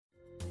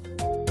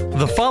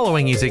The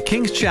following is a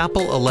Kings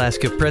Chapel,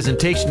 Alaska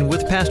presentation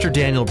with Pastor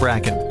Daniel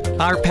Bracken.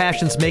 Our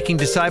passion's making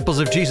disciples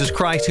of Jesus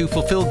Christ who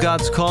fulfill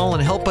God's call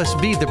and help us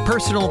be the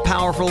personal,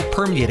 powerful,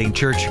 permeating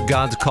church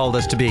God's called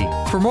us to be.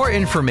 For more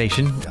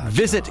information,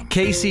 visit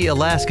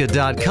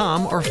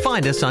kcalaska.com or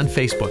find us on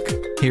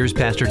Facebook. Here's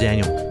Pastor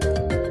Daniel.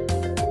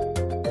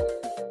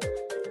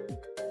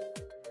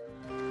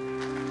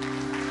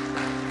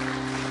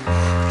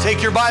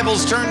 Take your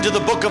Bibles, turn to the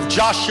book of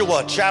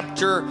Joshua,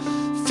 chapter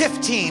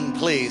 15,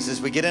 please,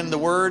 as we get into the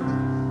Word.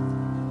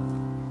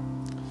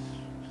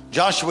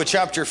 Joshua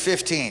chapter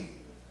 15.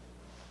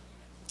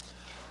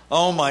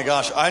 Oh my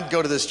gosh, I'd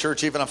go to this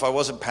church even if I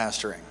wasn't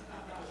pastoring.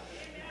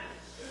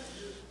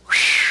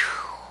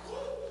 Whew.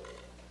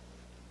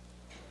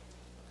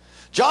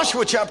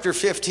 Joshua chapter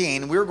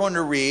 15, we're going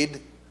to read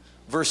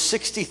verse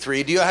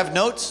 63. Do you have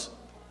notes?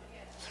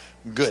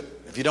 Good.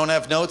 If you don't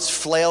have notes,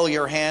 flail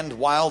your hand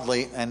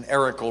wildly and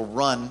Eric will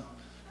run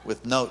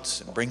with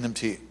notes and bring them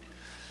to you.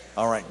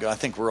 All right, I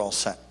think we're all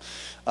set.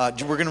 We're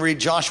going to read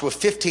Joshua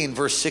 15,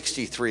 verse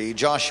 63,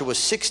 Joshua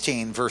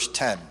 16, verse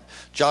 10,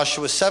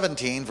 Joshua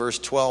 17, verse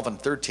 12 and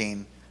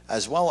 13,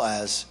 as well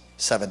as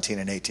 17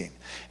 and 18.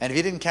 And if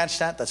you didn't catch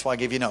that, that's why I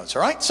gave you notes.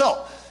 All right,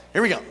 so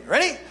here we go.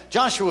 Ready?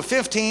 Joshua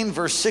 15,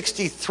 verse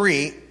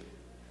 63.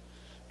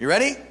 You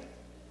ready?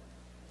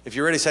 If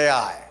you're ready, say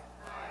aye.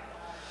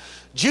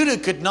 Judah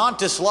could not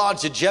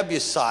dislodge the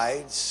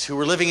Jebusites who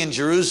were living in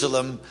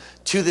Jerusalem.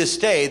 To this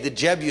day, the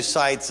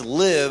Jebusites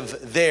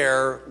live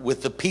there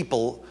with the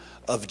people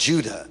of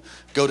Judah.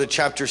 Go to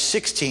chapter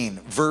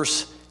 16,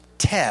 verse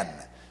 10.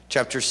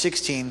 Chapter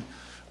 16,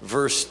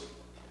 verse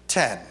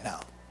 10 now.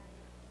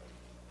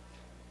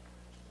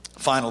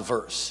 Final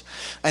verse.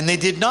 And they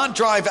did not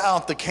drive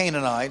out the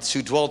Canaanites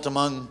who dwelt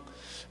in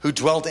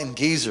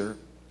Gezer,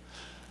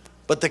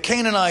 but the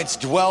Canaanites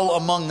dwell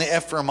among the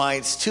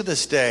Ephraimites to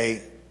this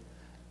day,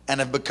 and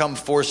have become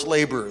forced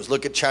laborers.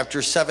 Look at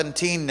chapter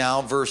 17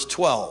 now, verse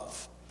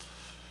 12.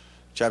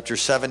 Chapter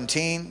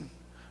 17,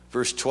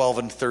 verse 12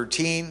 and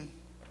 13.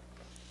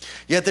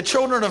 Yet the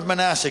children of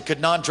Manasseh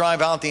could not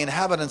drive out the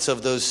inhabitants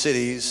of those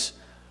cities,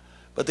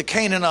 but the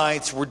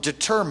Canaanites were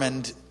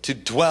determined to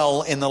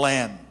dwell in the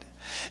land.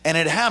 And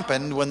it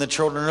happened when the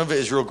children of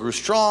Israel grew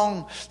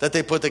strong that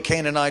they put the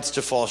Canaanites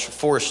to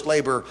forced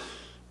labor,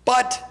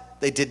 but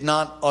they did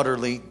not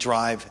utterly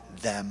drive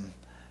them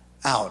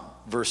out.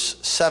 Verse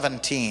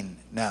 17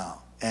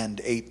 now and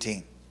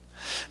 18.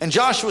 And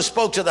Joshua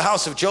spoke to the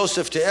house of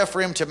Joseph, to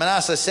Ephraim, to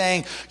Manasseh,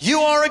 saying,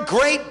 you are a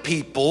great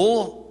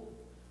people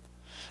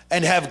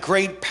and have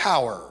great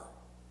power.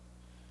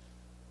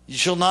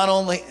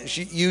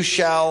 You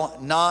shall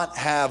not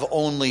have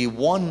only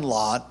one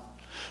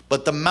lot,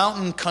 but the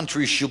mountain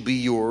country shall be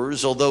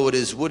yours. Although it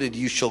is wooded,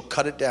 you shall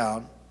cut it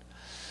down,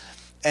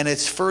 and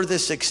its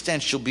furthest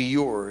extent shall be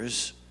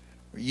yours.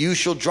 You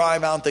shall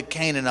drive out the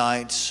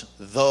Canaanites,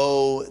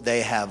 though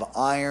they have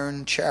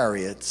iron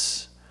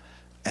chariots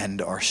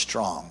and are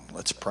strong.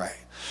 Let's pray.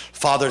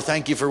 Father,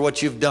 thank you for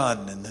what you've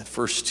done in the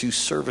first two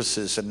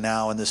services and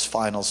now in this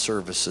final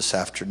service this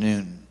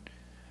afternoon.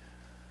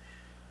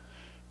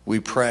 We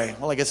pray.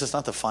 Well, I guess it's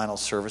not the final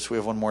service. We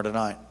have one more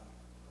tonight.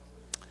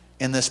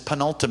 In this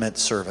penultimate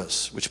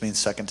service, which means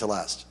second to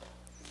last.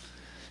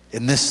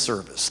 In this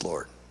service,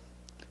 Lord,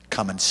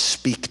 come and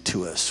speak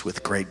to us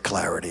with great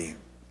clarity.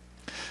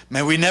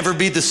 May we never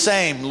be the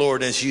same,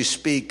 Lord, as you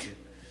speak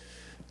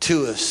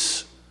to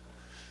us.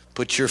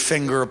 Put your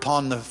finger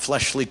upon the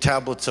fleshly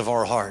tablets of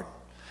our heart.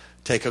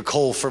 Take a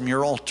coal from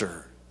your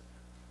altar,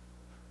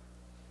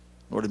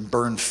 Lord, and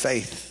burn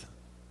faith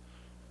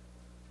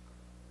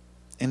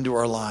into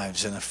our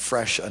lives in a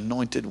fresh,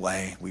 anointed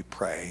way, we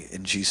pray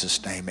in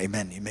Jesus' name.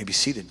 Amen. You may be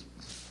seated.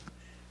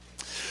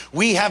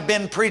 We have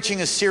been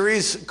preaching a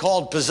series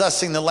called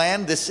Possessing the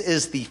Land. This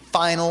is the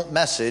final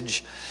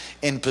message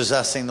in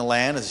Possessing the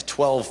Land. It's a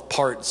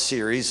 12-part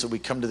series, so we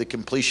come to the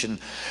completion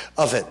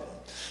of it.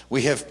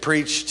 We have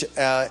preached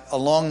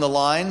along the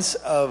lines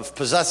of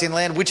possessing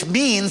land, which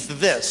means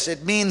this.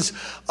 It means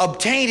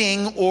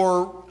obtaining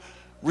or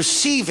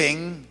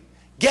receiving,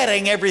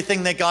 getting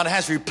everything that God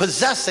has for you,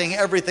 possessing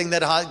everything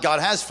that God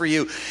has for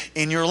you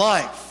in your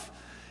life.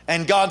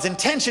 And God's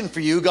intention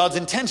for you, God's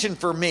intention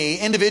for me,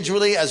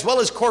 individually as well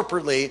as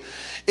corporately,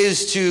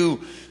 is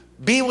to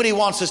be what he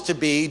wants us to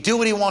be, do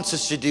what he wants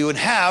us to do, and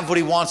have what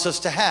he wants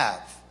us to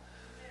have.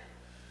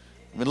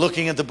 We've been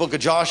looking at the book of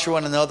Joshua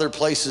and in other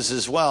places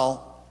as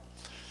well.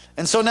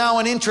 And so now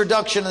an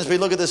introduction as we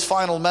look at this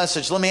final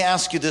message, let me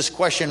ask you this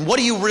question. What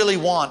do you really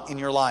want in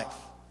your life?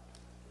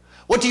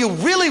 What do you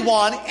really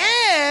want,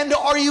 and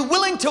are you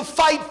willing to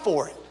fight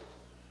for it?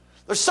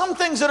 There's some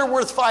things that are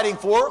worth fighting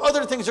for,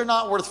 other things are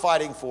not worth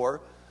fighting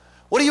for.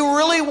 What do you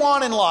really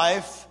want in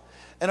life,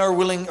 and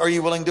are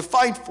you willing to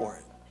fight for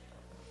it?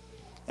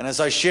 And as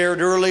I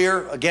shared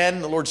earlier, again,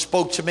 the Lord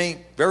spoke to me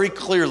very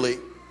clearly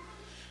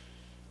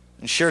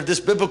and shared this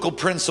biblical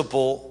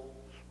principle.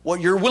 What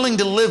you're willing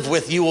to live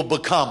with, you will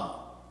become.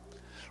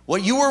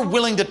 What you are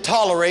willing to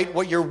tolerate,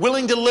 what you're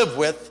willing to live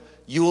with,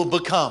 you will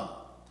become.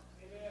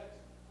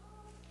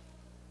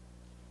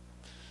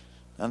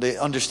 And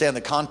to understand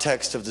the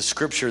context of the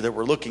scripture that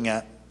we're looking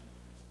at,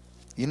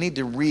 you need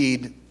to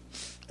read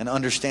and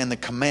understand the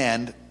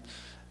command.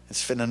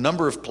 It's in a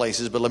number of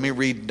places, but let me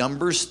read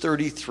Numbers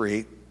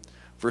 33,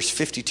 verse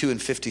 52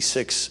 and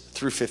 56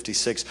 through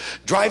 56.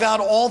 Drive out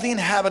all the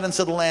inhabitants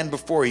of the land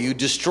before you.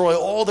 Destroy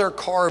all their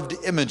carved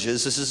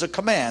images. This is a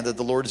command that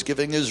the Lord is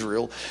giving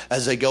Israel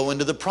as they go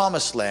into the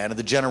promised land of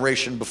the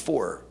generation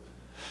before.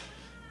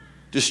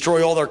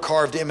 Destroy all their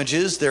carved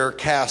images, their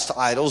cast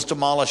idols,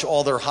 demolish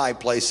all their high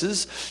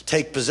places,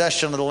 take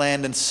possession of the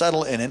land and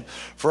settle in it,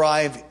 for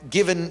I've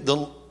given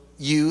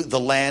you the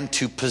land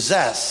to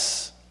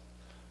possess.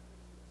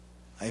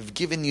 I've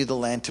given you the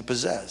land to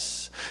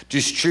possess.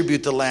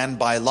 Distribute the land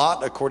by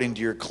lot according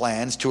to your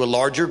clans. To a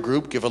larger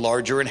group, give a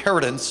larger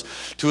inheritance.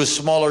 To a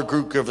smaller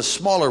group, give a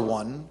smaller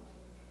one.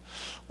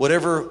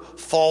 Whatever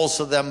falls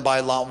to them by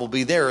lot will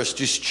be theirs.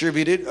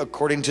 Distribute it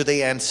according to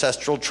the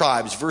ancestral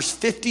tribes. Verse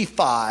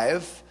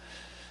 55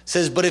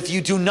 says, but if you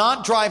do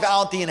not drive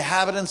out the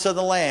inhabitants of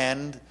the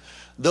land,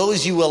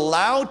 those you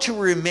allow to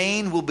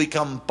remain will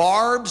become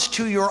barbs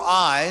to your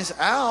eyes.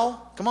 Ow.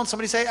 Come on,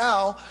 somebody say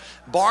ow.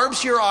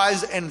 Barbs to your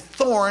eyes and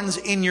thorns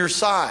in your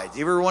side.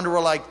 You ever wonder,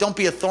 don't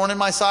be a thorn in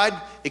my side?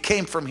 It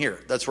came from here.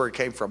 That's where it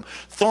came from.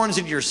 Thorns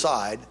in your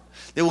side.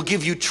 They will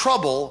give you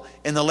trouble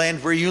in the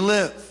land where you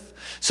live.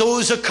 So it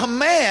was a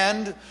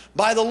command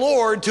by the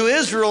Lord to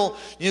Israel.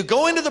 You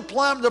go into the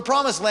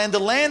promised land, the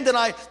land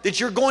that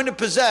you're going to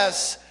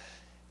possess.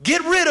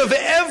 Get rid of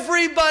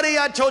everybody.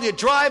 I told you,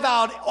 drive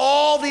out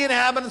all the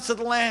inhabitants of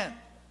the land.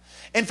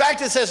 In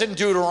fact, it says in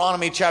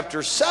Deuteronomy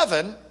chapter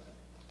 7,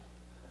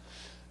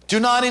 do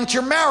not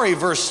intermarry,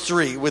 verse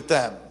 3, with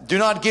them. Do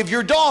not give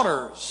your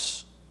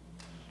daughters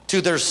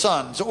to their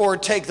sons, or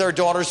take their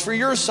daughters for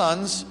your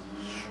sons,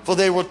 for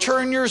they will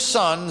turn your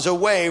sons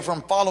away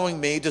from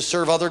following me to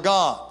serve other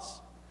gods.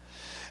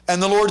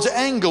 And the Lord's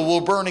anger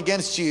will burn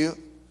against you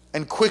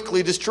and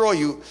quickly destroy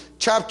you.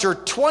 Chapter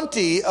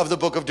 20 of the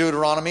book of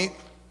Deuteronomy,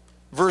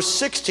 verse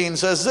 16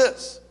 says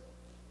this.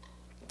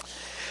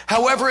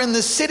 However, in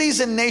the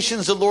cities and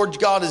nations the Lord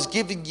God is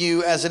giving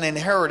you as an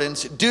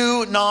inheritance,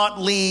 do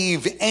not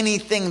leave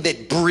anything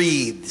that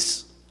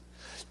breathes.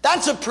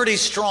 That's a pretty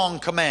strong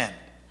command.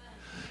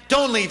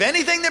 Don't leave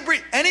anything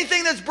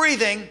that's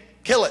breathing,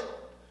 kill it.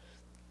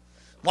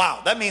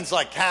 Wow, that means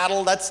like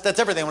cattle, that's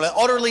everything.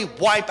 Utterly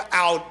wipe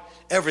out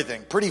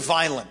everything. Pretty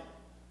violent.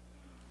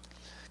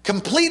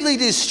 Completely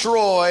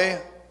destroy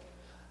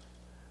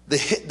the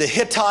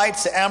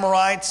Hittites, the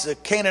Amorites, the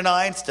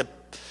Canaanites, the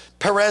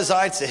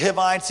Perizzites, the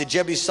Hivites, the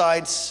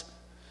Jebusites,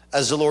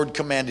 as the Lord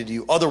commanded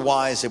you.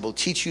 Otherwise, they will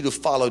teach you to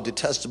follow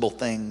detestable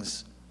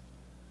things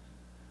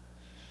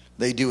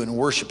they do in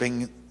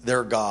worshiping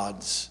their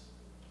gods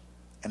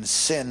and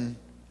sin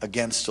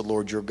against the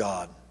Lord your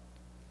God.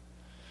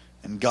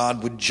 And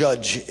God would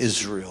judge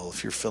Israel,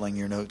 if you're filling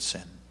your notes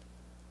in.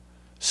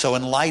 So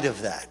in light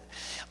of that,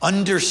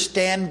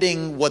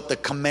 understanding what the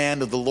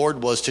command of the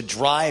Lord was to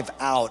drive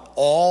out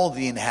all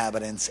the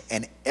inhabitants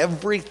and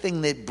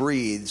everything that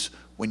breathes,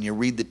 when you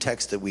read the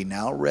text that we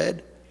now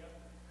read,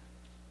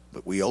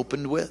 but we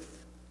opened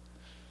with,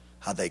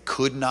 how they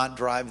could not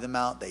drive them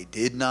out, they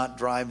did not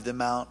drive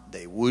them out,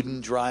 they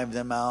wouldn't drive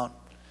them out.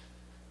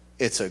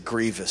 It's a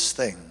grievous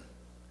thing.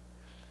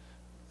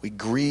 We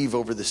grieve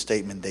over the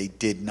statement, they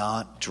did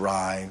not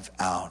drive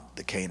out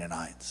the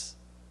Canaanites.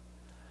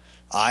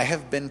 I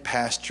have been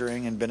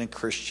pastoring and been a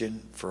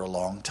Christian for a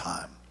long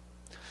time.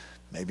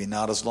 Maybe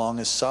not as long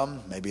as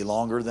some, maybe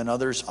longer than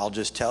others. I'll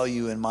just tell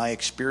you in my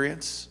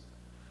experience,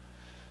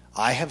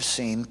 I have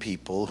seen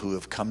people who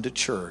have come to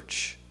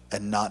church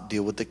and not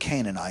deal with the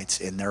Canaanites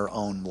in their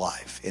own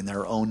life, in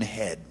their own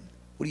head.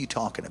 What are you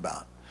talking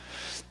about?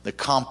 The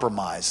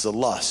compromise, the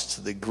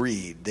lust, the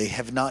greed. They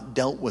have not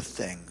dealt with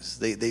things.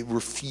 They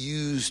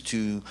refuse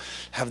to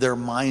have their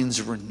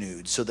minds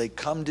renewed. So they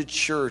come to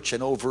church,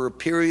 and over a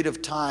period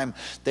of time,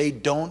 they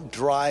don't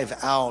drive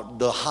out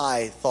the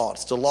high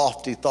thoughts, the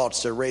lofty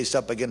thoughts that are raised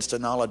up against the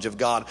knowledge of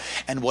God.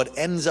 And what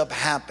ends up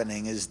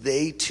happening is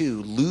they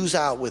too lose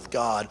out with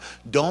God,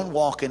 don't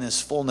walk in his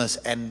fullness,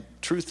 and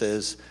truth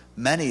is,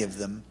 many of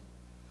them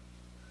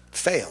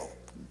fail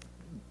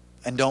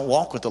and don't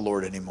walk with the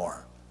Lord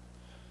anymore.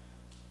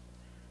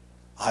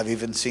 I've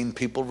even seen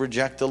people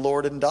reject the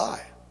Lord and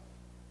die.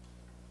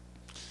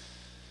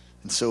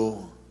 And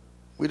so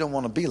we don't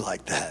want to be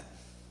like that.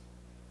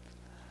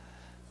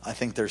 I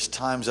think there's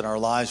times in our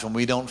lives when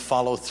we don't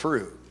follow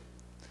through.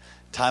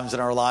 Times in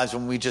our lives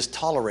when we just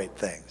tolerate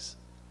things.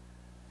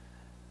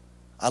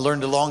 I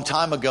learned a long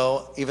time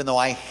ago, even though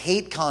I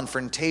hate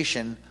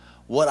confrontation,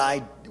 what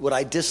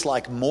I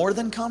dislike more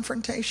than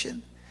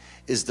confrontation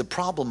is the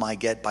problem I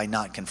get by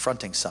not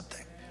confronting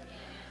something.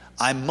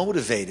 I'm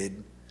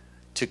motivated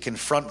to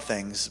confront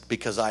things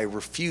because I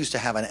refuse to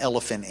have an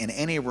elephant in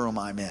any room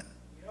I'm in.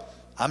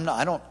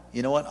 I don't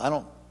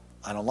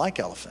like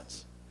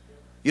elephants.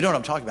 You know what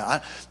I'm talking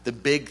about. The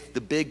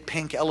big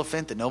pink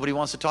elephant that nobody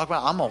wants to talk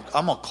about. I'm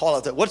gonna call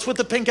it that. What's with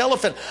the pink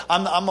elephant?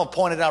 I'm gonna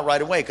point it out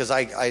right away because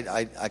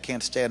I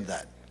can't stand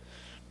that.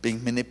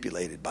 being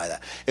manipulated by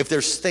that. If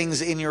there's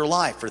things in your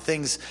life or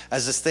things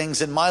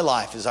in my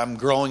life as I'm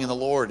growing in the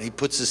Lord, and he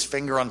puts his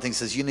finger on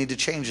things and says, you need to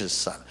change this,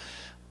 son.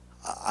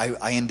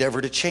 I endeavor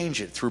to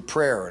change it through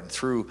prayer and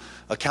through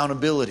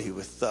accountability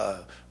with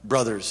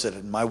brothers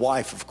and my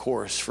wife, of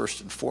course,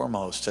 first and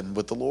foremost, and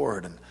with the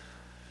Lord. And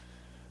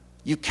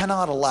you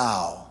cannot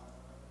allow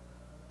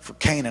for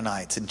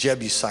Canaanites and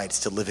Jebusites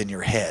to live in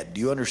your head.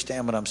 Do you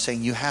understand what I'm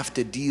saying? You have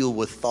to deal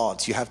with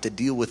thoughts. You have to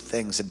deal with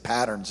things and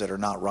patterns that are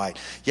not right.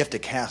 You have to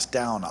cast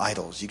down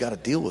idols. You got to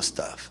deal with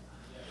stuff.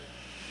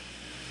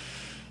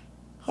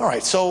 All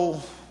right,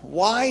 so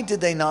why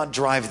did they not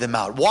drive them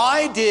out?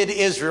 Why did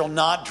Israel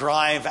not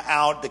drive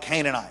out the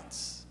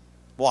Canaanites?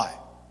 Why?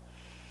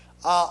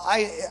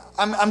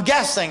 I'm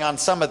guessing on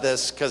some of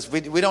this because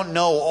we don't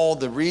know all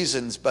the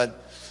reasons,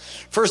 but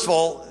first of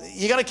all,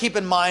 you got to keep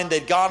in mind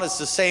that God is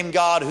the same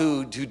God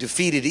who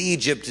defeated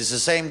Egypt, is the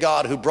same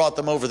God who brought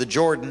them over the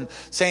Jordan,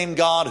 same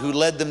God who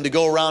led them to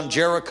go around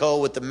Jericho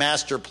with the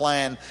master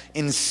plan,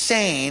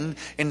 insane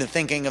in the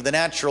thinking of the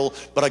natural,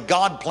 but a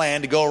God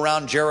plan to go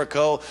around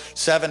Jericho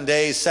 7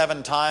 days,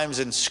 7 times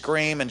and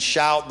scream and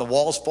shout and the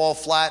walls fall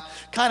flat.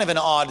 Kind of an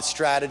odd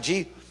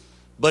strategy,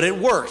 but it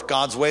worked.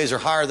 God's ways are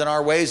higher than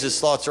our ways. His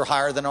thoughts are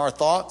higher than our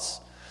thoughts.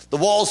 The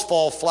walls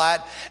fall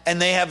flat,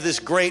 and they have this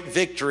great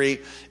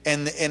victory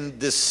in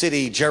this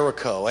city,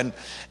 Jericho. And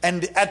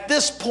at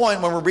this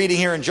point, when we're reading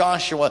here in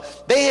Joshua,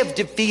 they have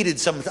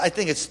defeated I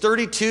think it's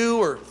 32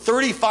 or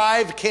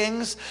 35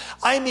 kings.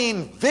 I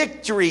mean,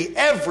 victory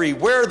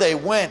everywhere they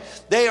went.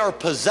 They are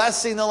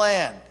possessing the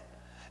land.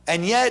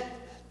 And yet,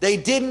 they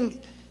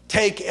didn't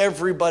take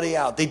everybody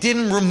out. They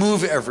didn't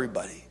remove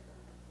everybody.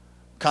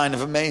 Kind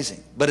of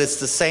amazing. But it's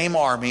the same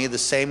army, the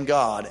same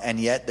God, and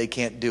yet they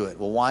can't do it.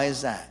 Well, why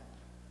is that?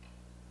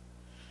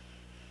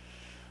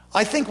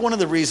 I think one of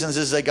the reasons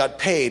is they got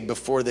paid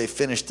before they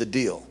finished the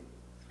deal.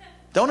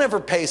 Don't ever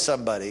pay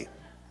somebody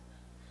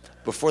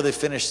before they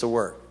finish the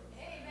work.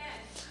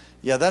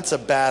 Yeah, that's a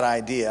bad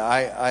idea.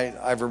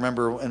 I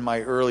remember in my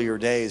earlier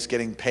days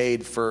getting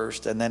paid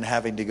first and then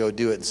having to go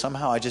do it. And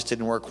somehow I just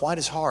didn't work quite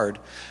as hard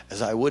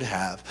as I would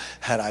have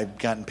had I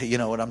gotten paid. You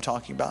know what I'm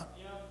talking about?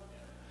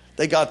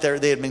 They got there,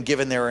 they had been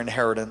given their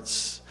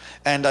inheritance.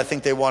 And I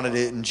think they wanted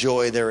to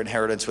enjoy their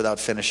inheritance without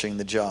finishing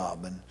the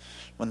job. And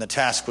when the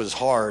task was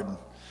hard,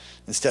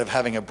 instead of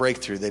having a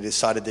breakthrough, they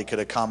decided they could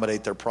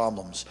accommodate their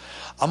problems.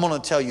 I'm going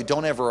to tell you,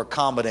 don't ever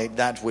accommodate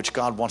that which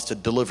God wants to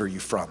deliver you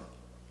from.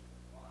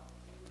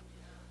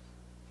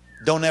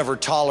 Don't ever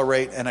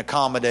tolerate and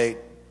accommodate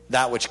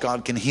that which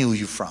God can heal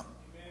you from.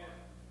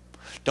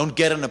 Don't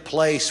get in a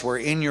place where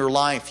in your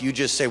life you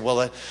just say,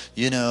 well,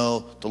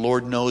 the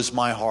Lord knows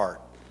my heart.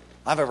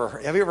 Have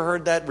you ever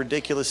heard that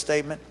ridiculous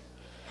statement?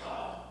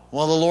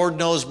 Well, the Lord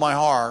knows my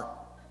heart.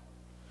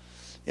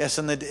 Yes,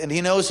 and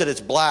he knows that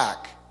it's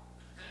black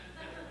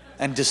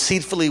and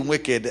deceitfully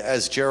wicked,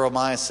 as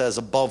Jeremiah says,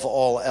 above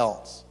all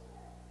else.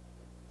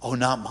 Oh,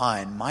 not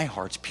mine. My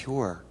heart's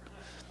pure.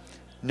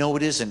 No,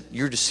 it isn't.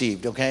 You're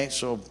deceived, okay?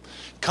 So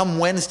come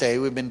Wednesday,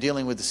 we've been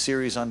dealing with a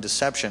series on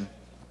deception.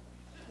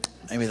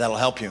 Maybe that'll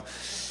help you.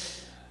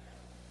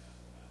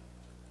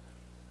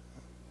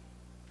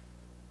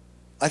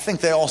 I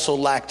think they also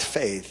lacked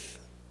faith.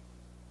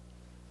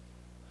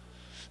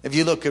 If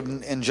you look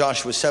in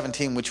Joshua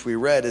 17, which we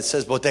read, it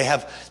says, but they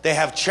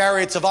have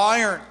chariots of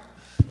iron.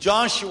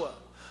 Joshua,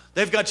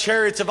 they've got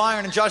chariots of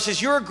iron. And Joshua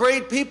says, you're a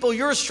great people.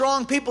 You're a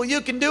strong people.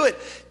 You can do it.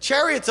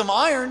 Chariots of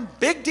iron,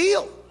 big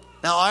deal.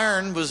 Now,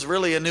 iron was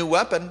really a new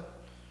weapon.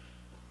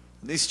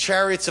 These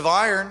chariots of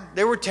iron,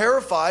 they were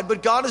terrified,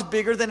 but God is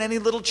bigger than any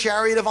little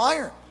chariot of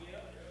iron.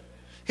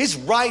 His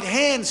right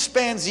hand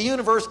spans the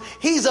universe.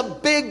 He's a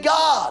big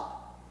God.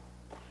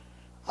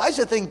 I used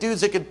to think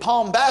dudes that could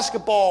palm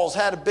basketballs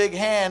had a big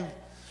hand.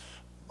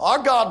 Our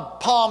God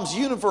palms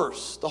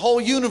universe, the whole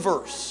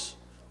universe,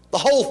 the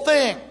whole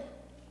thing.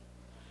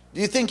 Do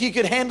you think he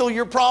could handle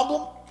your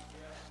problem?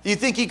 Do you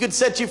think he could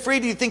set you free?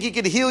 Do you think he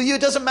could heal you?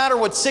 It doesn't matter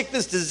what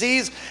sickness,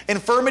 disease,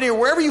 infirmity, or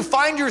wherever you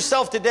find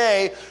yourself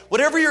today,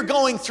 whatever you're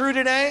going through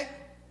today,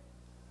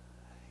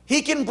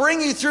 he can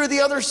bring you through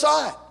the other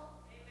side.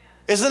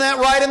 Isn't that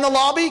right in the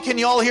lobby? Can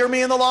you all hear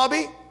me in the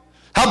lobby?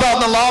 How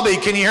about in the lobby?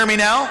 Can you hear me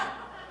now?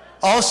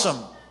 Awesome.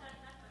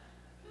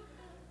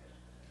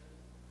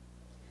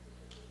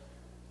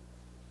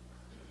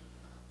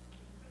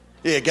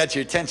 Yeah, got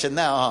your attention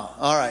now, huh?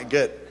 All right,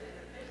 good.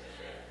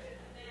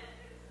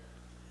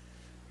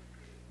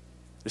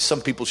 There's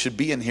some people should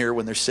be in here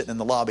when they're sitting in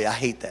the lobby. I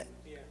hate that.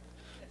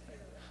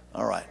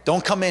 All right.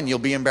 Don't come in. You'll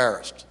be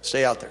embarrassed.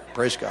 Stay out there.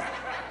 Praise God.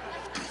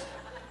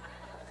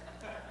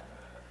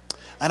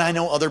 And I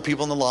know other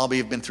people in the lobby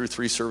have been through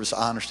 3 services.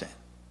 I understand.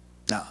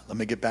 Now, let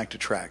me get back to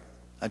track.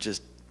 That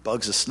just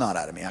bugs the snot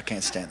out of me. I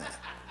can't stand that.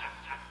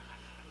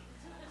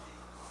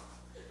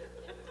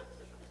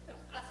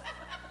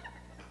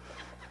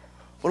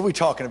 What are we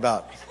talking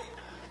about?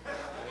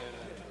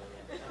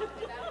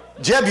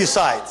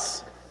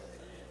 Jebusites.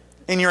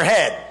 In your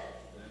head.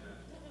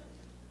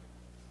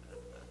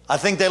 I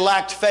think they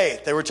lacked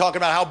faith. They were talking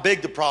about how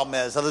big the problem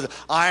is, the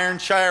iron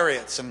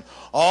chariots and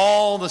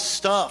all the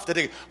stuff.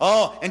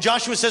 And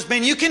Joshua says,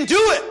 man, you can do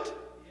it.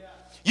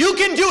 You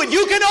can do it.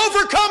 You can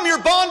overcome your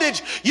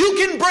bondage. You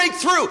can break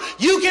through.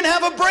 You can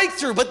have a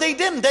breakthrough. But they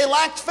didn't. They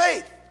lacked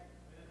faith.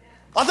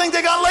 I think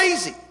they got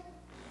lazy.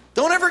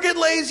 Don't ever get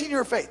lazy in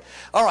your faith.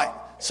 All right.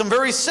 Some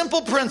very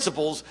simple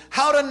principles.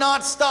 How to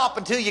not stop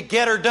until you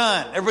get her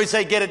done. Everybody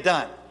say, get it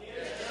done.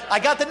 I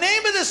got the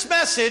name of this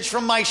message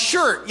from my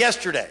shirt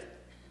yesterday.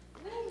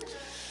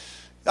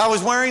 I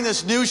was wearing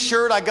this new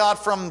shirt I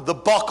got from The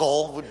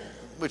Buckle,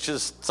 which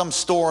is some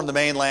store in the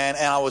mainland,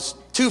 and I was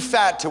too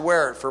fat to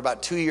wear it for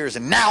about 2 years,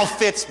 and now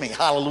fits me.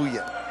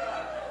 Hallelujah.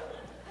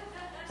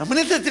 I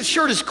mean, this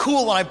shirt is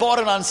cool, and I bought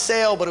it on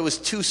sale, but it was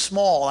too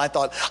small, and I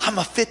thought, I'm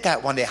going to fit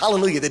that one day.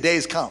 Hallelujah, the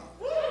day's come.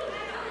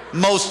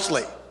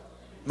 Mostly.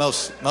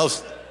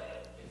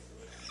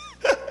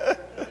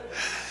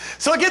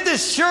 So I get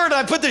this shirt, and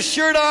I put this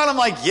shirt on, I'm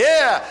like,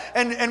 yeah.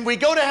 And we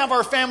go to have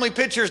our family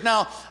pictures.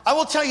 Now, I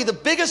will tell you, the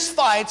biggest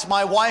fights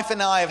my wife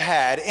and I have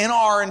had in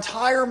our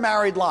entire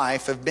married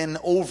life have been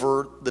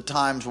over the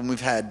times when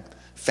we've had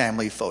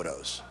family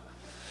photos.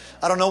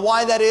 I don't know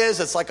why that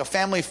is. It's like a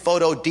family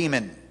photo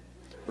demon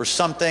or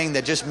something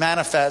that just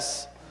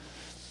manifests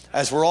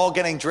as we're all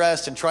getting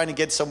dressed and trying to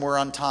get somewhere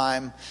on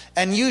time.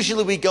 And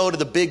usually we go to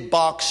the big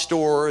box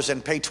stores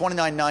and pay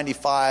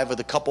 $29.95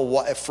 with a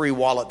couple free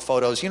wallet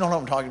photos. You know what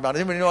I'm talking about?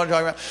 Anybody know what I'm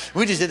talking about?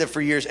 We just did that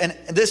for years. And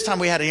this time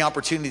we had an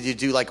opportunity to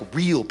do like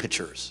real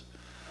pictures.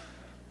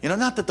 You know,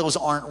 not that those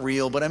aren't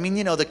real, but I mean,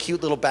 you know, the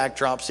cute little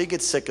backdrops. So you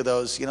get sick of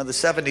those. You know, the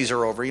 70s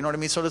are over. You know what I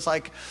mean? So it's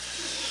like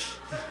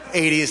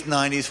 80s,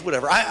 90s,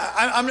 whatever.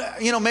 I'm,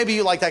 you know, maybe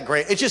you like that.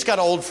 Great. It just got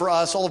old for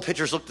us. All the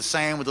pictures look the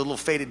same with a little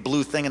faded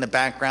blue thing in the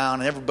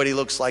background, and everybody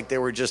looks like they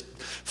were just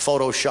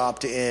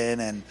photoshopped in.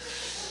 And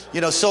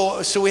you know,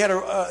 so we had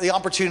the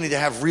opportunity to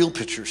have real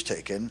pictures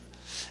taken,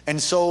 and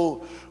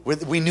so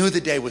we knew the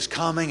day was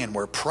coming, and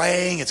we're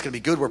praying it's going to be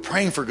good. We're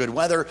praying for good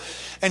weather,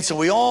 and so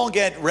we all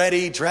get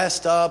ready,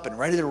 dressed up, and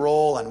ready to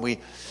roll, and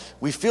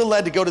we feel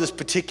led to go to this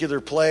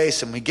particular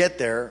place, and we get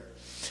there.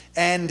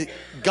 And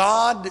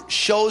God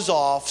shows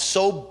off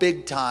so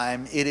big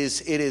time. It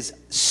is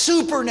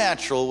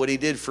supernatural what he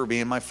did for me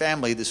and my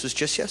family. This was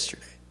just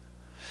yesterday.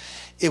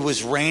 It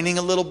was raining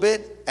a little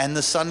bit and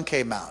the sun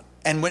came out.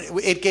 And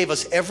it gave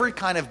us every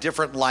kind of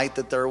different light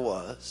that there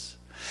was.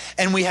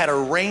 And we had a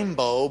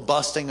rainbow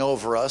busting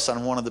over us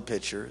on one of the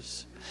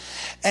pictures.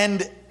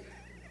 And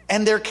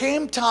there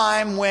came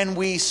time when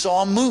we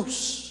saw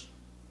moose,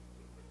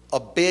 a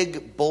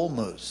big bull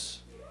moose.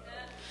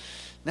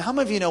 Now, how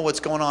many of you know what's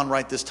going on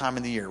right this time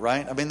of the year,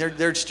 right? I mean,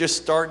 they're just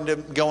starting to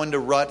go into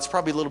ruts,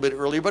 probably a little bit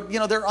earlier, but, you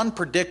know, they're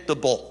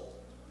unpredictable.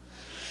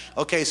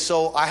 Okay,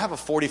 so I have a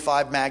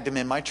 45 Magnum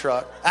in my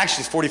truck.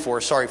 Actually,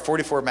 it's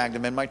 44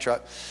 Magnum in my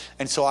truck.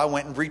 And so I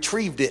went and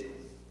retrieved it,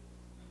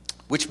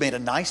 which made a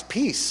nice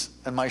piece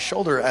on my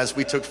shoulder as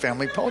we took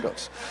family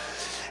photos.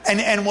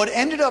 And what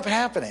ended up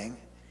happening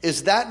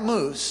is that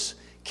moose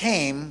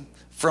came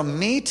from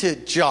me to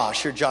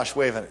Josh. Here, Josh,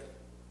 wave at it.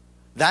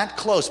 That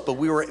close, but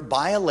we were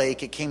by a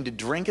lake. It came to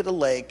drink at a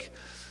lake.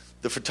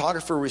 The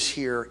photographer was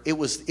here.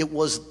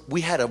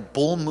 We had a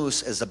bull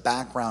moose as a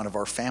background of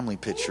our family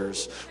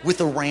pictures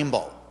with a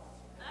rainbow.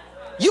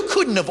 You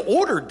couldn't have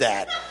ordered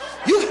that.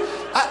 You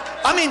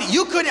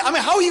couldn't. I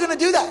mean, how are you going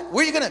to do that?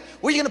 Where are you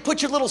going to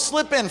put your little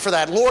slip in for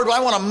that? Lord, I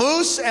want a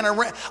moose and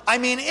a. I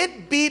mean,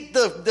 it beat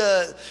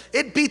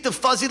the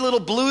fuzzy little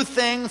blue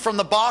thing from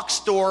the box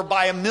store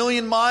by a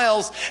million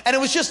miles, and it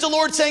was just the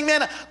Lord saying,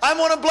 "Man, I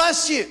want to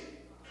bless you,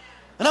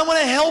 and I want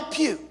to help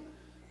you."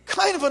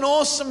 Kind of an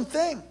awesome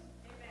thing.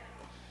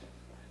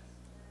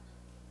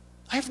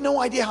 I have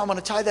no idea how I'm going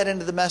to tie that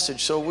into the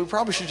message, so we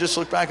probably should just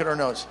look back at our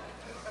notes.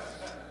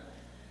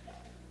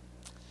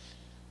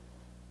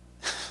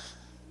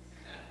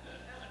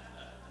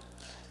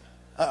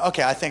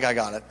 Okay, I think I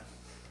got it.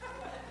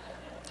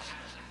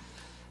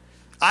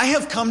 I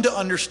have come to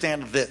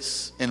understand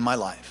this in my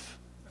life.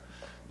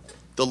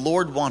 The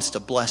Lord wants to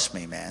bless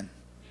me, man.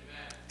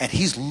 And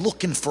he's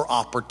looking for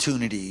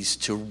opportunities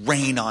to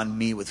rain on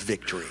me with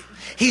victory.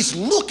 He's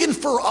looking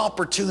for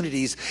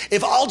opportunities.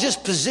 If I'll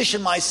just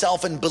position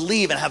myself and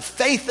believe and have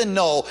faith and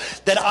know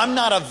that I'm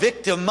not a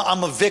victim,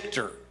 I'm a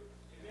victor.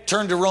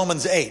 Turn to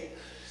Romans 8.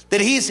 That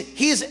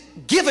he's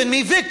given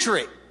me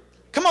victory.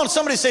 Come on,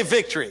 somebody say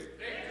victory.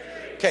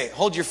 Okay,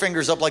 hold your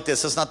fingers up like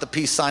this. That's not the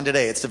peace sign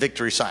today. It's the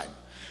victory sign.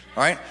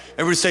 All right?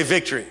 Everybody say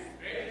victory.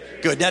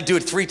 Good. Now do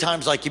it 3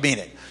 times like you mean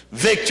it.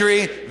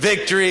 Victory,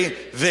 victory,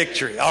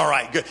 victory. All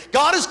right, good.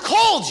 God has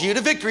called you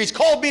to victory. He's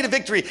called me to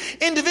victory.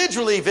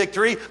 Individually,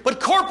 victory, but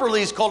corporately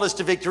he's called us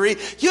to victory.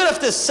 You have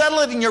to settle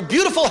it in your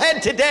beautiful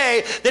head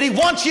today that he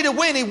wants you to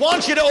win. He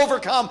wants you to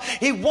overcome.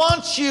 He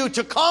wants you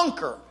to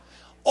conquer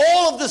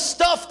all of the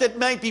stuff that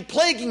might be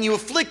plaguing you,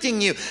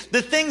 afflicting you,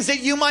 the things that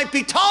you might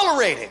be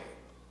tolerating.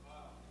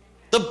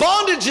 The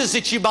bondages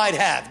that you might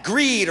have,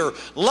 greed or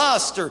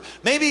lust, or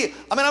maybe,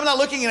 I'm not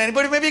looking at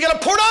anybody, maybe you got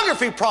a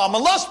pornography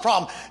problem, a lust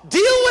problem.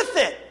 Deal with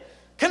it.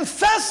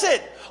 Confess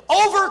it.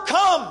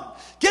 Overcome.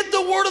 Get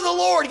the word of the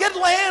Lord. Get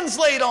hands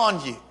laid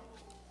on you.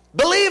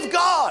 Believe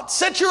God.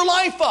 Set your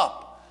life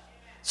up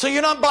so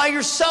you're not by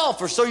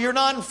yourself, or so you're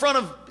not in front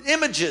of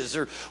images,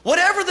 or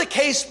whatever the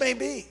case may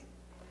be.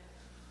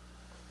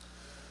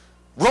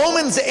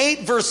 Romans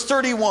 8 verse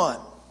 31.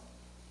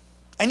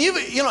 And you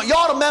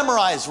ought to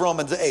memorize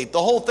Romans 8.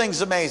 The whole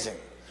thing's amazing.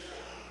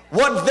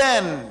 What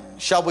then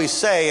shall we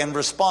say in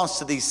response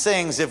to these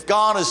things? If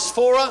God is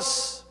for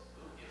us,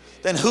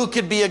 then who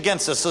could be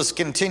against us? Let's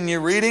continue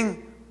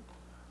reading.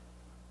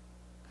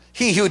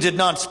 He who did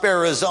not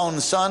spare his own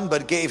son,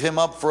 but gave him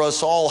up for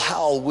us all,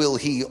 how will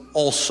he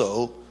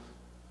also,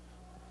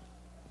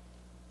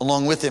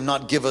 along with him,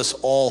 not give us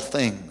all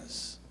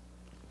things?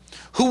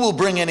 Who will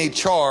bring any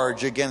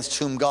charge against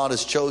whom God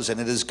has chosen?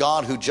 It is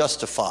God who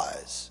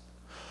justifies.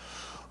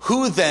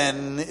 Who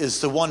then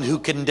is the one who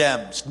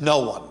condemns? No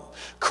one.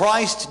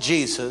 Christ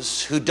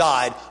Jesus, who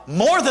died,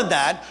 more than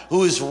that,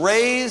 who is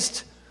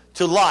raised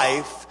to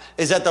life,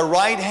 is at the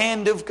right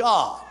hand of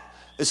God,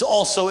 is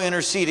also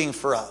interceding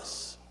for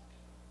us.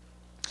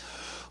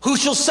 Who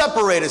shall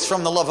separate us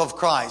from the love of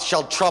Christ?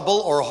 Shall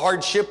trouble or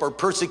hardship or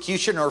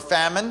persecution or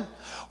famine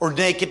or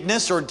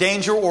nakedness or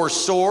danger or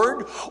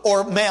sword,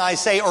 or may I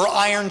say, or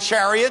iron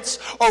chariots,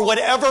 or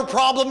whatever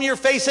problem you're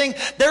facing?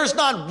 There's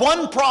not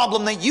one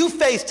problem that you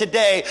face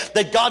today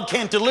that God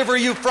can't deliver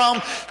you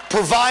from,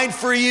 provide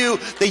for you,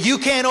 that you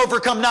can't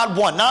overcome. Not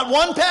one. Not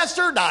one,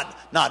 Pastor?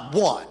 Not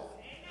one.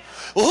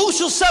 Well, who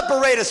shall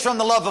separate us from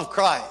the love of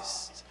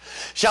Christ?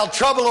 Shall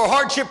trouble or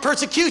hardship,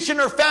 persecution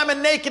or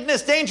famine,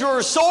 nakedness, danger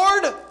or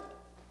sword?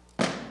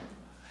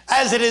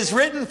 As it is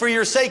written, for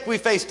your sake we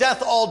face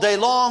death all day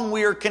long.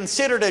 We are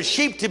considered as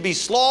sheep to be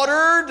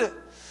slaughtered.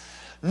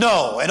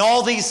 No, in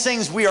all these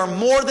things we are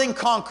more than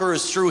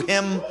conquerors through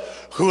him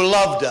who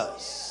loved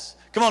us.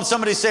 Come on,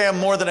 somebody say, I'm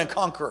more than a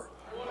conqueror.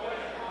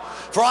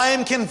 For I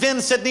am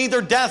convinced that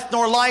neither death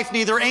nor life,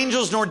 neither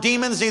angels nor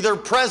demons, neither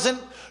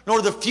present nor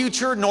the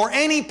future, nor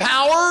any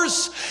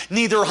powers,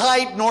 neither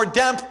height nor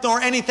depth, nor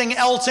anything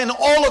else in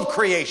all of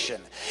creation.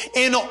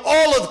 In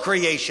all of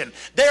creation,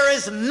 there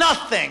is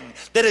nothing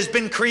that has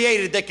been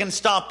created that can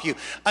stop you.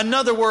 In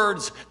other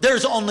words,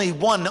 there's only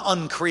one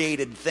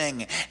uncreated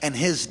thing, and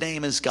his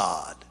name is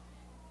God.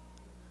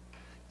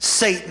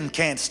 Satan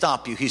can't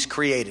stop you. He's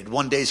created.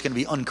 One day he's going to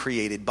be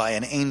uncreated by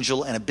an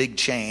angel and a big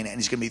chain, and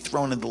he's going to be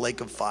thrown in the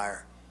lake of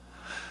fire.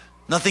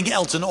 Nothing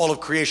else in all of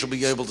creation will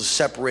be able to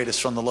separate us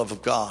from the love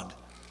of God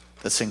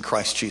that's in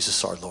Christ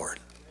Jesus our Lord.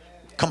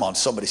 Come on,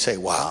 somebody say,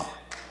 wow.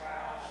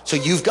 So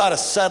you've got to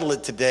settle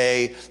it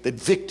today that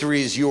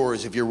victory is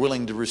yours if you're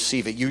willing to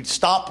receive it. You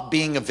stop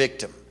being a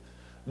victim.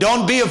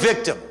 Don't be a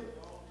victim.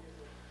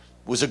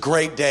 It was a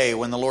great day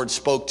when the Lord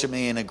spoke to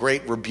me in a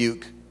great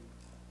rebuke.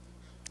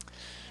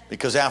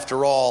 Because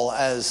after all,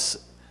 as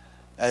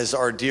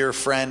our dear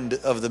friend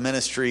of the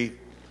ministry,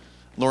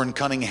 Lauren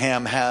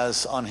Cunningham,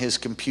 has on his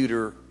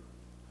computer,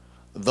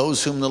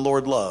 those whom the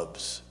Lord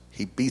loves,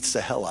 he beats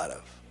the hell out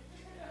of.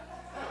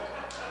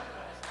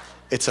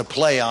 It's a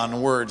play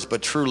on words,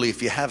 but truly,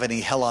 if you have any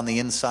hell on the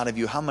inside of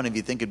you, how many of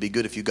you think it'd be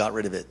good if you got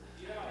rid of it?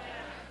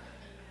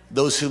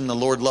 Those whom the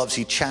Lord loves,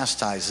 he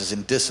chastises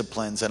and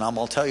disciplines. And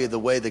I'll tell you, the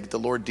way that the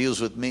Lord deals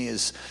with me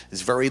is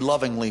very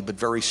lovingly, but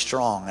very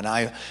strong.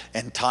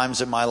 And times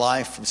in my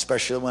life,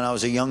 especially when I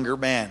was a younger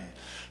man,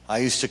 I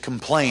used to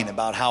complain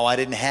about how I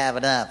didn't have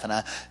enough.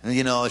 And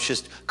it's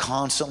just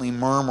constantly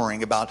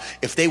murmuring about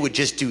if they would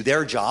just do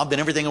their job, then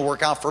everything would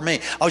work out for me.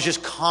 I was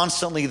just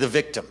constantly the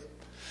victim.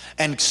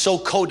 And so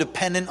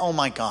codependent, oh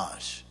my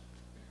gosh.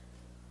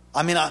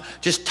 I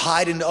just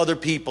tied into other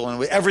people,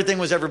 and everything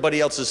was everybody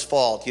else's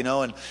fault,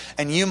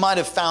 and you might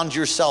have found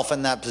yourself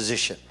in that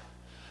position.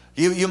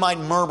 You might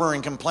murmur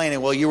and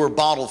complain, well, you were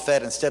bottle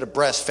fed instead of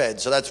breastfed,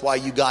 so that's why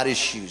you got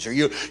issues. Or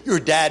your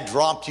dad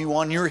dropped you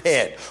on your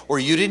head, or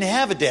you didn't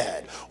have a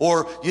dad,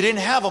 or you didn't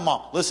have a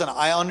mom. Listen,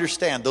 I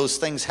understand those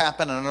things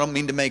happen, and I don't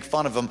mean to make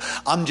fun of them.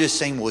 I'm just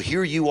saying, well,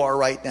 here you are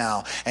right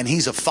now, and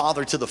he's a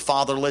father to the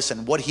fatherless,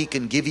 and what he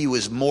can give you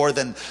is more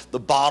than the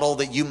bottle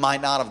that you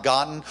might not have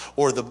gotten,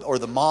 or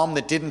the mom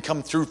that didn't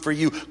come through for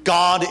you.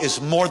 God is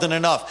more than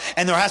enough.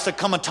 And there has to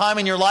come a time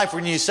in your life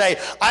when you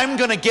say, I'm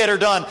going to get her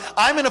done.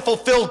 I'm going to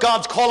fulfill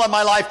God's call on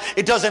my life.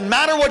 It doesn't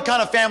matter what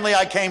kind of family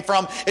I came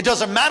from. It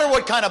doesn't matter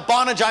what kind of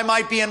bondage I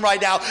might be in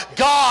right now.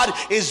 God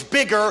is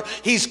bigger.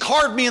 He's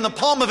carved me in the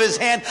palm of his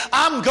hand.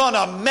 I'm going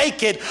to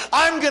make it.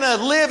 I'm going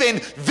to live in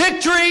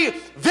victory,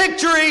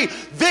 victory,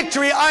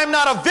 victory. I'm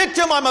not a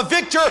victim. I'm a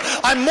victor.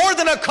 I'm more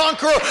than a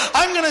conqueror.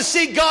 I'm going to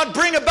see God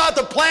bring about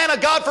the plan of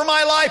God for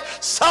my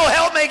life. So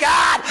help me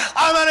God.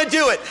 I'm going to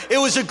do it. It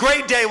was a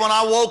great day when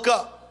I woke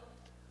up.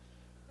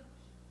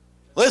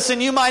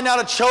 Listen, you might not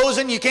have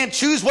chosen. You can't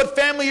choose what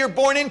family you're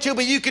born into,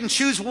 but you can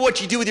choose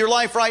what you do with your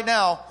life right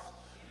now.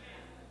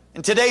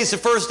 And today's the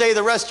first day of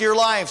the rest of your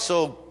life,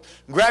 so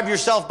grab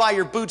yourself by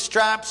your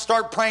bootstraps,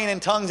 start praying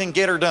in tongues, and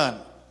get her done.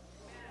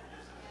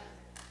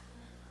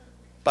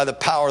 By the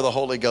power of the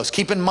Holy Ghost.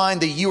 Keep in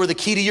mind that you are the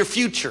key to your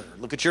future.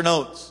 Look at your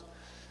notes.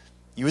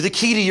 You are the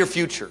key to your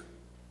future.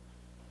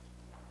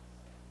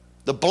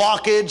 The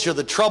blockage or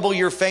the trouble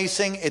you're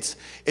facing,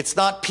 it's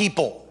not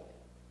people.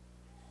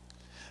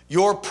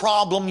 Your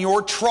problem,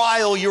 your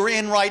trial you're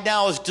in right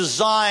now is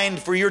designed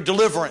for your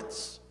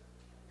deliverance.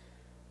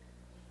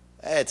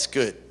 It's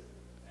good.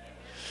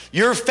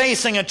 You're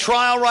facing a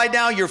trial right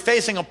now. You're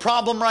facing a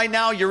problem right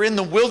now. You're in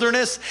the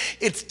wilderness.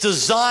 It's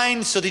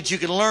designed so that you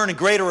can learn a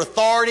greater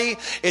authority.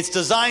 It's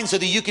designed so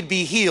that you can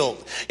be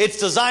healed. It's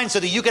designed so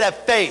that you can have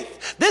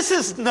faith. This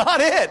is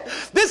not it.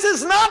 This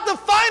is not the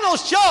final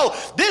show.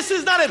 This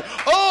is not it.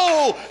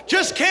 Oh,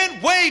 just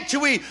can't wait till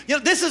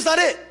this is not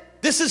it.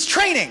 This is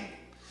training.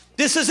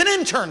 This is an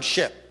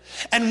internship.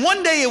 And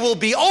one day it will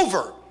be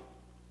over.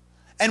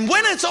 And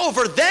when it's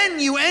over, then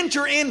you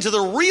enter into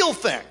the real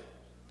thing.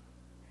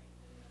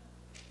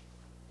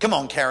 Come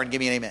on, Karen,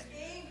 give me an amen.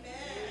 Amen.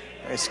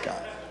 Praise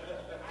God.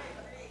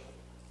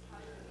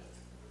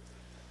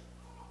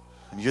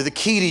 You're the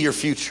key to your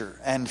future.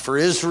 And for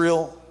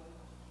Israel,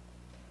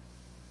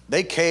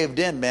 they caved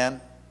in, man.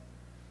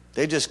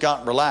 They just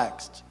got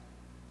relaxed.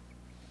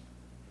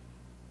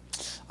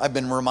 I've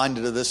been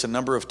reminded of this a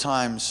number of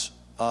times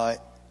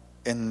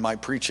in my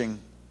preaching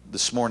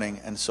this morning,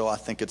 and so I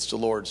think it's the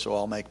Lord, so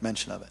I'll make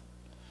mention of it.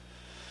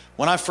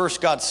 When I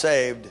first got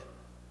saved,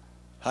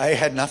 I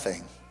had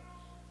nothing.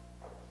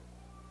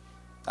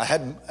 I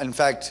had, in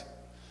fact,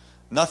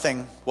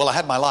 nothing. Well, I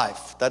had my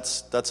life.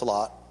 That's a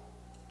lot.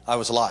 I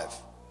was alive.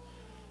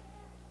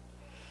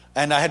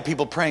 And I had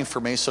people praying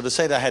for me, so to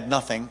say that I had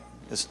nothing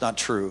is not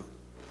true.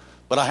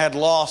 But I had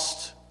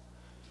lost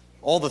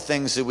all the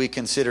things that we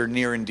consider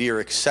near and dear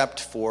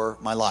except for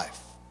my life.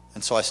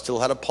 And so I still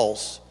had a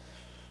pulse.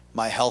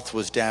 My health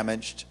was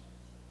damaged.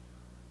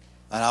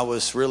 And I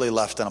was really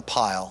left in a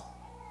pile.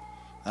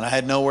 And I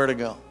had nowhere to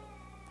go.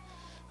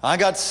 I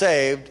got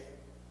saved.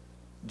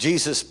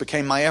 Jesus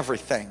became my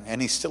everything, and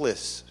he still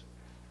is.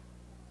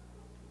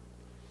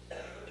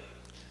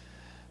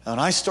 And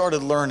I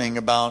started learning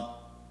about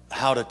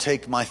how to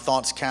take my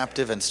thoughts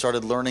captive and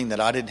started learning that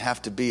I didn't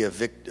have to be a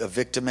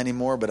victim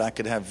anymore, but I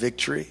could have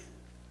victory.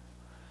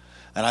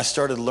 And I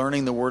started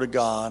learning the Word of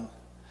God.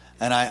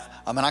 And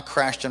I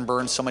crashed and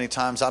burned so many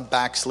times. I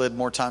backslid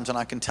more times than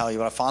I can tell you.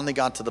 But I finally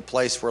got to the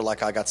place where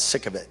I got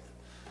sick of it.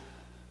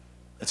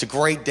 It's a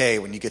great day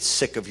when you get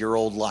sick of your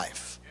old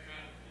life.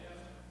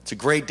 It's a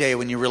great day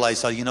when you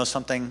realize, oh, you know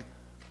something?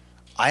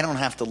 I don't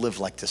have to live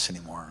like this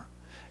anymore.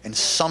 And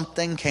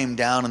something came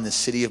down in the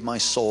city of my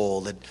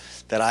soul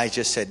that I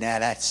just said, nah,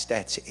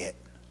 that's it.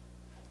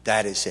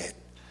 That is it.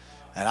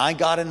 And I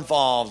got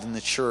involved in the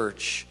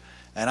church,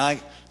 and I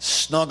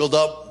snuggled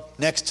up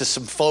next to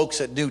some folks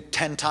that knew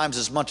 10 times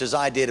as much as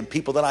I did, and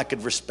people that I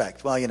could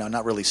respect. Well,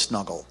 not really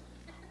snuggle.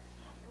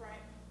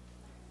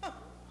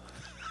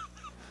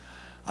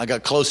 I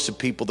got close to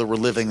people that were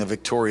living the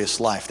victorious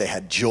life. They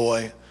had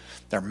joy.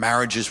 Their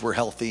marriages were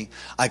healthy.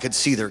 I could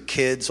see their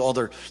kids, all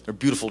their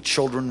beautiful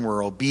children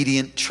were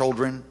obedient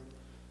children.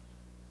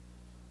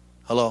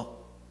 Hello?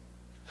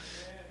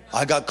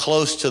 I got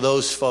close to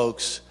those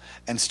folks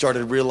and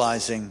started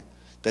realizing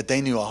that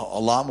they knew a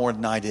lot more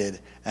than I did,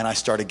 and I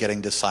started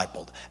getting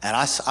discipled. And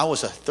I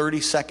was a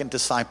 30-second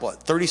disciple,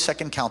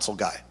 30-second counsel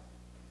guy.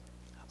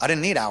 I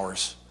didn't need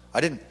hours.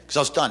 I didn't, because I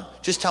was done.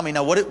 Just tell me,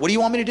 now, what do you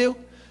want me to do?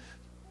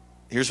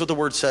 Here's what the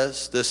Word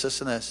says, this,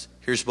 and this.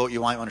 Here's what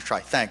you might want to try.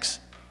 Thanks.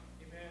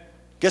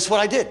 Guess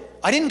what I did?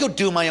 I didn't go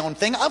do my own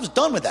thing. I was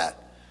done with that.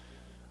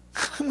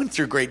 I went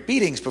through great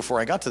beatings before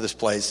I got to this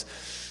place.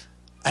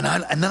 And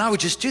then I would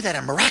just do that,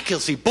 and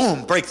miraculously,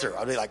 boom, breakthrough.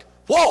 I'd be like,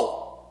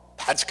 whoa,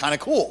 that's kind of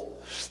cool.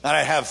 And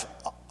I have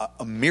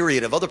a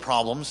myriad of other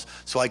problems,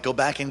 so I'd go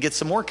back and get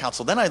some more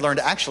counsel. Then I learned,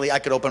 actually, I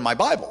could open my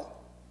Bible.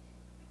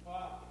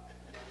 Wow.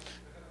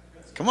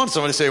 Come on,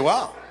 somebody say,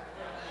 wow.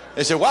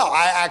 They say, wow,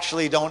 I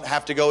actually don't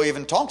have to go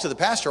even talk to the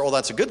pastor. Oh,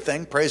 that's a good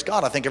thing. Praise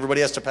God. I think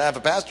everybody has to have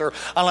a pastor.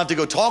 I don't have to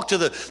go talk to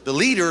the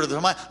leader.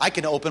 I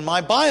can open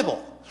my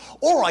Bible.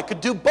 Or I could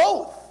do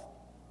both.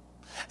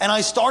 And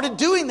I started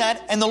doing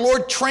that, and the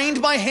Lord trained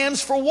my hands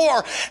for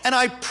war. And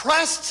I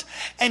pressed,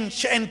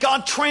 and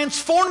God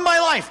transformed my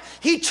life.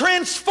 He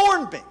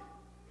transformed me.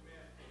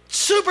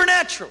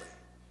 Supernaturally.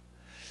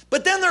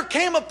 But then there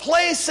came a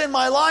place in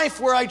my life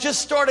where I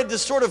just started to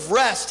sort of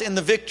rest in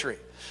the victory.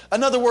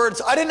 In other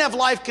words, I didn't have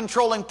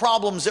life-controlling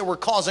problems that were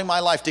causing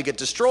my life to get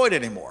destroyed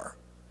anymore.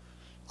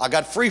 I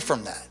got free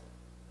from that.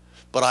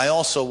 But I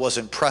also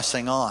wasn't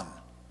pressing on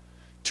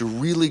to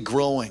really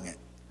growing it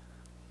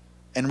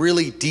and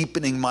really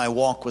deepening my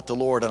walk with the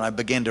Lord, and I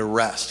began to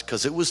rest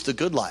because it was the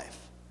good life.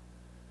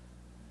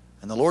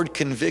 And the Lord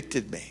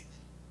convicted me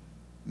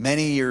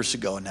many years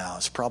ago now.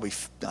 It's probably,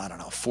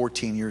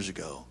 14 years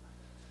ago.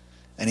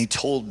 And he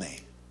told me,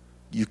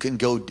 you can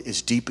go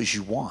as deep as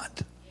you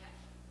want.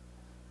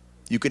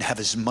 You can have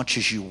as much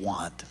as you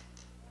want.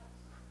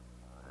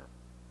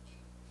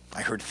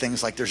 I heard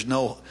things like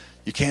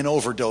you can't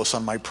overdose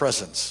on my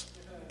presence.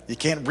 You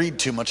can't read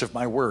too much of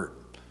my word.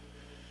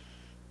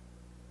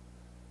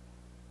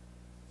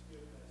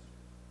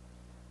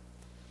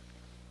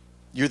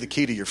 You're the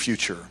key to your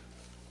future.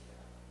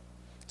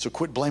 So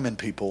quit blaming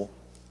people.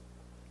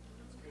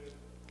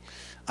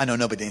 I know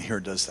nobody in here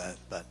does that,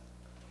 but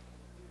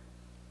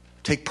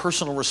Take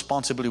personal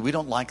responsibility. We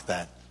don't like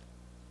that.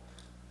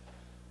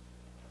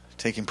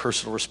 Taking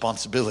personal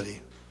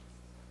responsibility.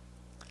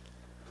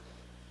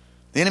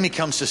 The enemy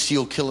comes to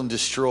steal, kill, and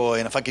destroy.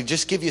 And if I could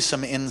just give you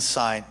some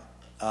insight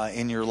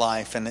in your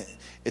life, and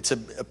it's a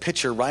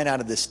picture right out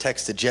of this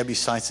text, the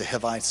Jebusites, the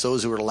Hivites,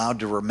 those who are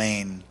allowed to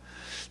remain.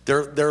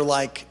 They're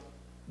like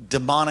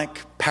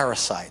demonic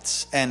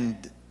parasites,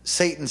 and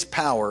Satan's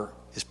power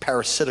is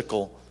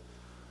parasitical.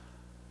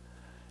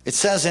 It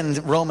says in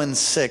Romans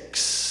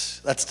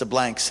 6, that's the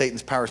blank,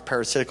 Satan's power is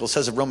parasitical. It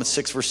says in Romans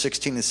 6, verse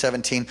 16 and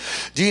 17,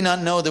 do you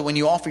not know that when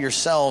you offer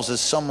yourselves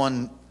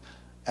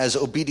as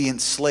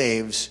obedient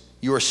slaves,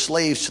 you are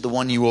slaves to the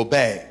one you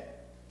obey?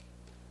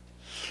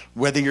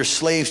 Whether you're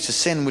slaves to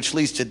sin, which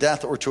leads to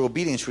death, or to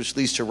obedience, which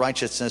leads to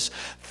righteousness,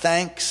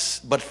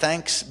 thanks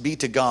be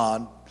to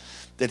God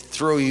that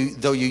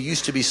though you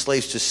used to be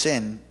slaves to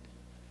sin,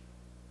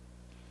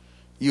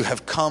 you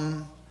have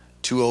come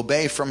to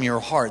obey from your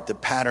heart the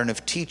pattern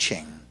of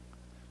teaching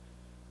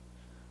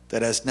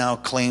that has now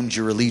claimed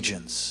your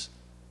allegiance.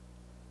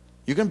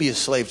 You're going to be a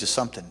slave to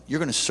something. You're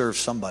going to serve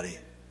somebody.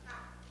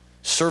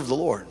 Serve the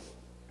Lord.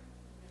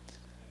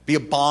 Be a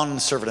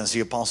bond servant, as the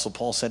Apostle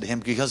Paul said to him,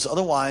 because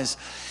otherwise,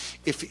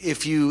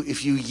 if you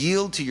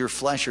yield to your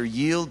flesh or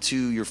yield to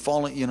your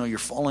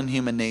fallen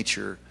human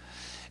nature,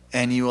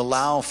 and you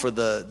allow for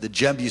the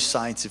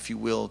Jebusites, if you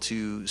will,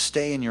 to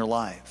stay in your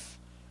life.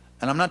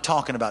 And I'm not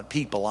talking about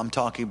people. I'm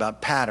talking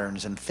about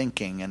patterns and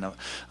thinking, and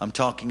I'm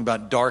talking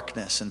about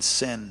darkness and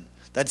sin.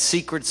 That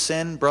secret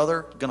sin,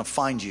 brother, going to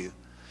find you.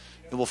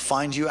 It will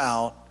find you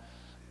out,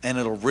 and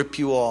it'll rip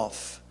you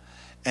off.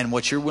 And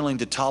what you're willing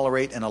to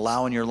tolerate and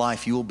allow in your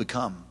life, you will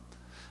become.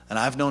 And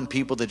I've known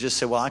people that just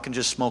say, well, I can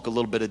just smoke a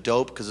little bit of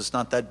dope because it's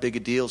not that big a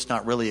deal. It's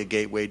not really a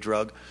gateway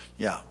drug.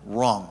 Yeah,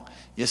 wrong.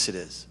 Yes, it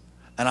is.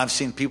 And I've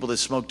seen people that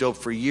smoke dope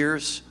for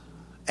years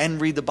and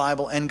read the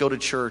Bible and go to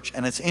church.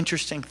 And it's an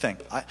interesting thing.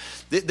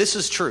 This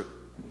is true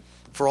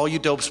for all you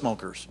dope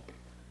smokers.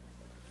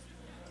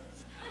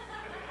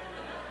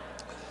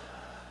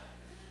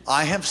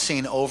 I have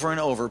seen over and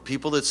over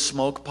people that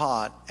smoke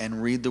pot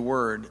and read the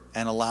word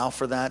and allow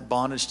for that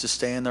bondage to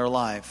stay in their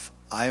life.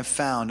 I have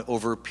found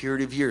over a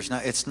period of years.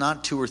 Now, it's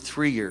not 2 or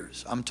 3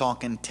 years. I'm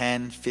talking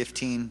 10,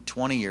 15,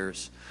 20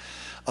 years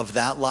of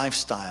that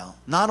lifestyle.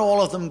 Not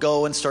all of them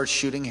go and start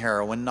shooting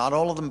heroin. Not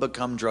all of them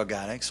become drug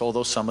addicts,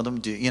 although some of them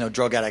do.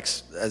 Drug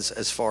addicts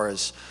as far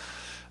as,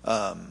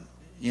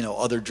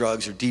 other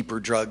drugs or deeper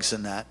drugs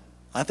than that.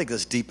 I think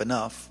that's deep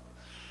enough.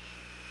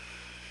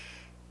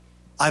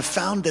 I've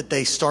found that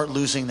they start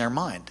losing their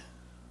mind.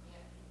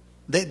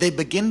 They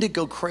begin to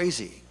go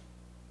crazy.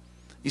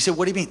 You say,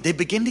 what do you mean? They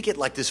begin to get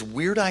like this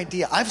weird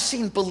idea. I've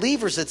seen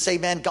believers that say,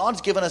 man,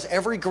 God's given us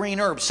every green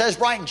herb. It says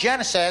right in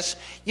Genesis,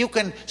 you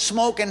can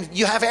smoke and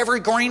you have every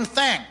green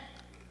thing.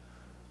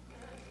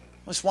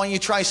 That's why you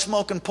try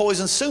smoking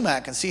poison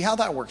sumac and see how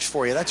that works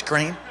for you. That's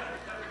green.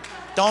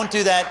 Don't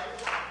do that.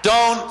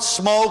 Don't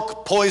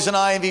smoke poison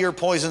ivy or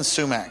poison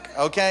sumac,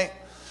 okay?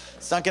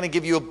 It's not going to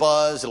give you a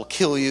buzz. It'll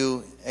kill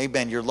you.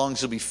 Amen. Your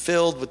lungs will be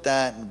filled with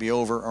that and be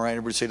over. All right,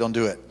 everybody say don't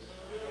do it.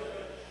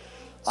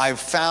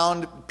 I've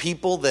found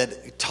people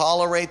that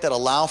tolerate that,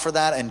 allow for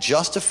that, and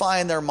justify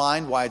in their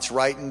mind why it's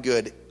right and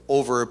good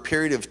over a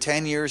period of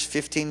 10 years,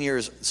 15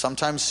 years,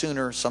 sometimes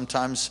sooner,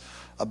 sometimes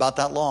about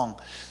that long.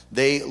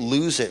 They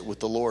lose it with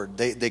the Lord.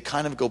 They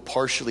kind of go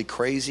partially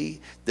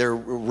crazy. Their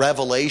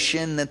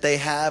revelation that they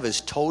have is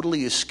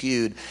totally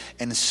askewed,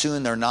 and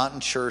soon they're not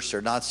in church,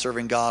 they're not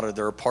serving God, or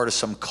they're a part of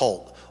some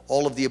cult.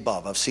 All of the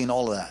above. I've seen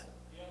all of that.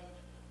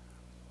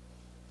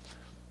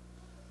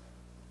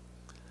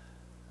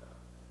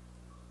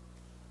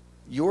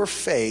 Your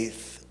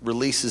faith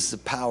releases the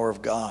power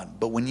of God.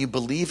 But when you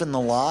believe in the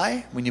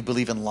lie, when you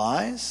believe in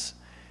lies,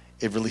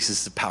 it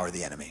releases the power of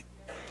the enemy.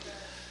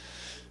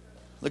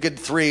 Look at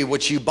 3.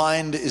 What you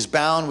bind is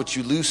bound. What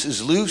you loose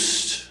is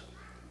loosed.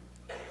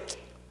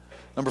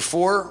 Number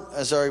 4,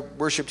 as our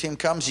worship team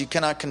comes, you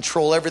cannot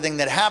control everything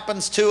that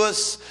happens to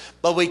us,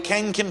 but we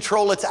can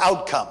control its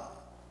outcome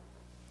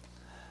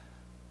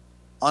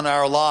on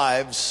our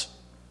lives.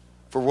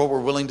 For what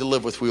we're willing to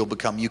live with, we will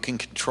become. You can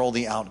control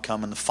the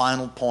outcome. And the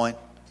final point,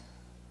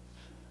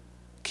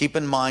 keep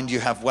in mind you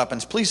have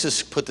weapons. Please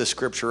just put the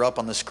scripture up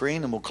on the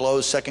screen and we'll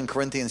close. 2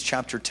 Corinthians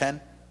chapter 10,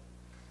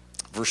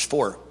 verse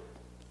 4.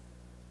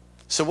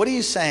 So what are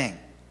you saying?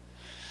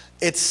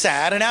 It's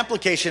sad, an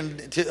application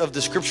of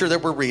the scripture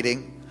that we're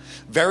reading.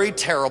 Very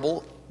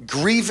terrible,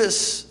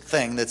 grievous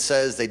thing that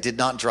says they did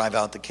not drive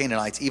out the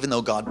Canaanites, even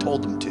though God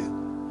told them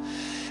to.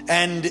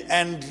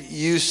 And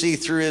you see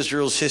through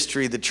Israel's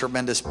history the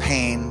tremendous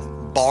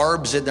pain,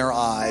 barbs in their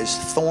eyes,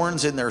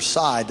 thorns in their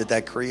side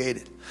that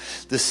created.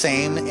 The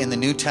same in the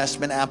New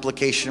Testament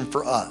application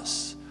for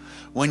us.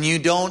 When you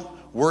don't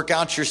work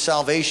out your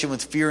salvation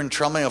with fear and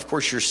trembling, of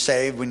course you're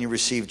saved when you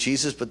receive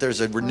Jesus, but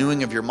there's a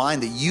renewing of your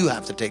mind that you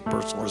have to take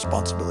personal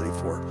responsibility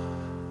for.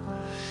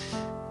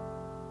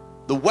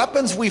 The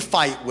weapons we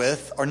fight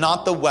with are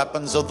not the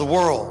weapons of the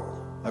world.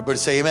 Everybody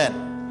say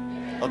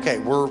amen. Okay,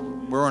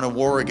 we're in a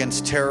war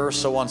against terror,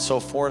 so on and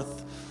so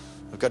forth.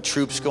 We've got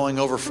troops going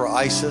over for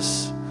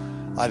ISIS.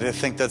 I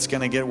think that's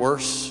going to get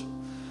worse.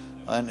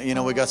 And,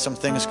 we got some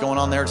things going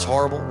on there. It's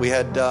horrible. We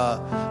had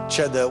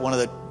one of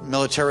the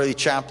military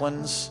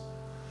chaplains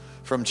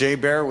from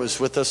J-Bear was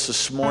with us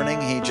this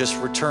morning. He just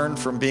returned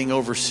from being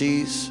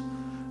overseas,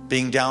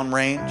 being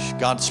downrange.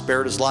 God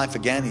spared his life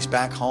again. He's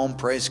back home.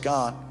 Praise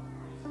God.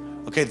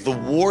 Okay, the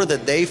war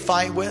that they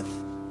fight with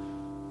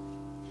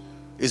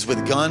is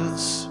with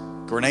guns,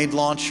 grenade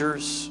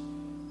launchers,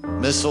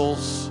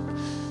 missiles.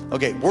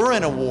 Okay, we're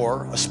in a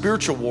war, a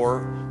spiritual war,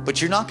 but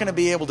you're not going to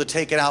be able to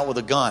take it out with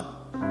a gun.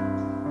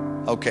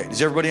 Okay,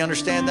 does everybody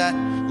understand that?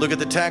 Look at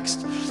the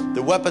text.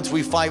 The weapons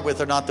we fight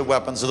with are not the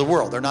weapons of the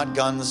world. They're not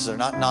guns, they're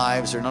not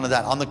knives, they're none of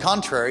that. On the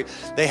contrary,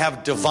 they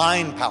have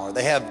divine power.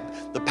 They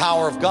have the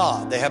power of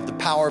God. They have the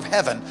power of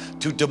heaven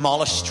to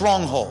demolish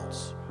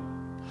strongholds.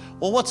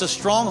 Well, what's a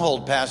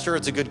stronghold, Pastor?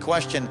 It's a good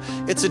question.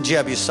 It's a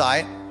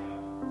Jebusite.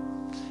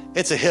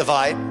 It's a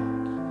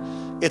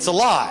Hivite. It's a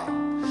lie.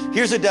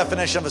 Here's a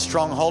definition of a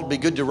stronghold. It'd be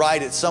good to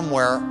write it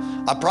somewhere.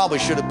 I probably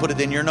should have put it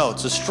in your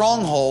notes. A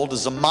stronghold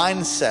is a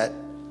mindset,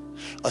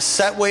 a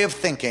set way of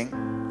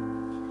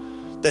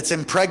thinking that's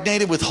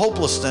impregnated with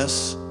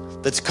hopelessness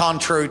that's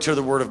contrary to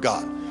the Word of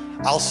God.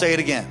 I'll say it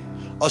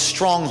again. A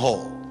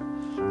stronghold.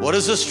 What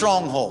is a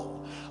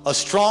stronghold? A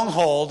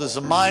stronghold is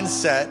a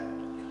mindset,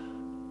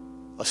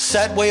 a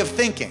set way of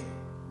thinking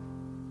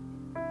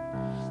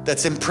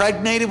that's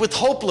impregnated with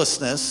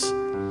hopelessness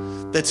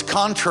that's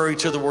contrary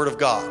to the Word of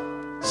God.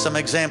 Some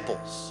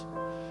examples.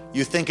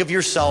 You think of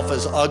yourself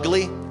as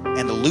ugly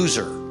and a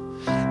loser.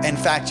 In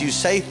fact, you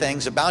say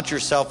things about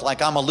yourself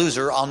like, I'm a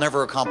loser, I'll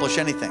never accomplish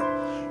anything.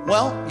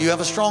 Well, you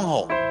have a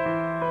stronghold.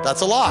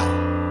 That's a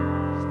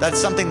lie. That's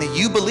something that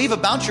you believe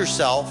about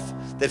yourself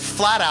that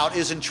flat out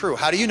isn't true.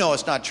 How do you know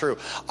it's not true?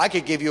 I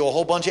could give you a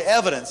whole bunch of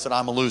evidence that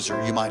I'm a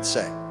loser, you might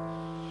say.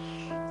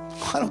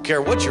 I don't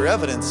care what your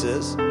evidence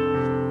is.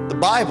 The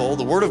Bible,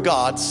 the Word of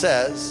God,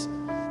 says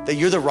that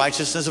you're the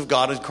righteousness of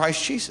God in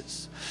Christ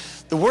Jesus.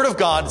 The Word of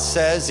God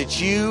says that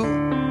you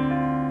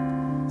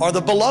are the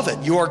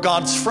beloved. You are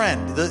God's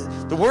friend.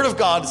 The Word of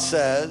God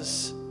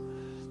says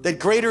that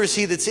greater is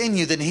He that's in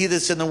you than he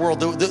that's in the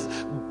world.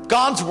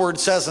 God's Word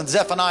says in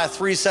Zephaniah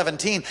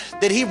 3:17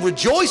 that He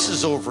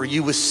rejoices over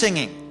you with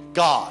singing.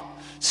 God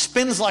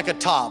spins like a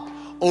top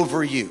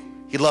over you.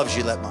 He loves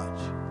you that much.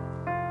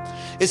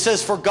 It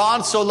says, for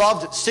God so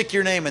loved, stick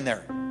your name in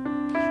there.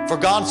 For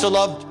God so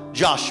loved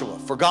Joshua.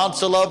 For God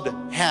so loved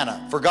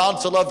Hannah. For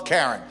God so loved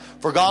Karen.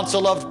 For God so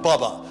loved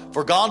Bubba.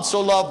 For God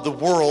so loved the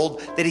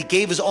world that He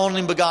gave His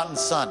only begotten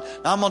Son.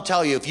 Now I'm going to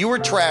tell you, if you were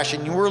trash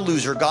and you were a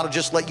loser, God would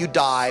just let you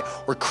die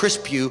or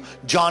crisp you,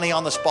 Johnny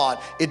on the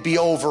spot. It'd be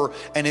over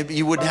and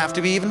you wouldn't have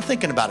to be even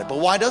thinking about it. But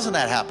why doesn't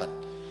that happen?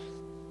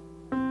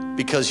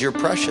 Because you're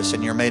precious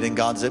and you're made in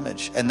God's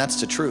image. And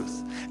that's the truth.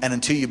 And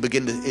until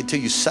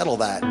you settle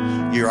that,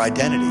 your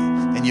identity,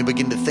 and you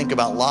begin to think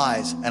about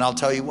lies, and I'll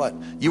tell you what,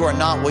 you are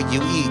not what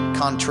you eat,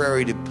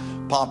 contrary to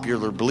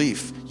popular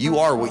belief. You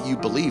are what you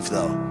believe,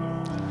 though.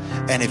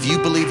 And if you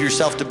believe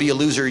yourself to be a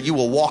loser, you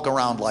will walk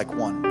around like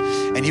one.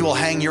 And you will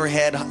hang your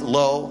head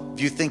low.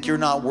 If you think you're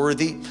not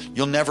worthy,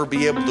 you'll never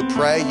be able to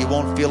pray. You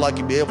won't feel like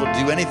you'll be able to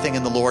do anything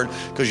in the Lord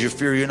because you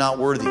fear you're not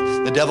worthy.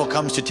 The devil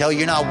comes to tell you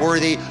you're not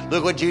worthy.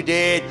 Look what you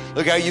did.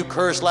 Look how you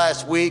cursed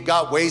last week,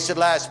 got wasted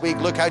last week.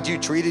 Look how you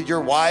treated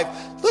your wife.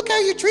 Look how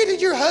you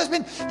treated your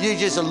husband. You're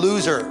just a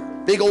loser.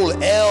 Big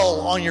old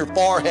L on your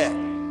forehead.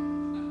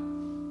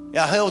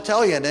 Yeah, he'll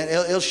tell you, and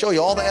he'll show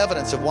you all the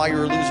evidence of why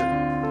you're a loser.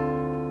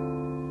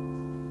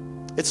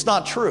 It's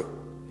not true.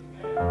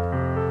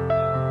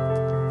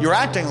 You're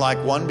acting like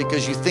one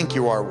because you think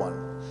you are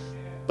one.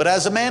 But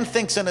as a man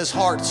thinks in his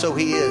heart, so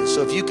he is.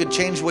 So if you could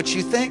change what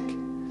you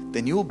think,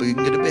 then you will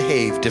begin to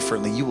behave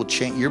differently. You will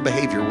change. Your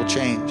behavior will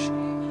change.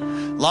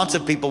 Lots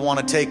of people want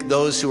to take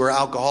those who are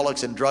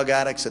alcoholics and drug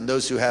addicts and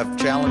those who have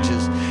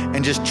challenges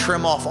and just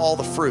trim off all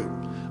the fruit.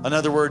 In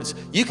other words,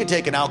 you could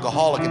take an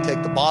alcoholic and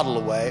take the bottle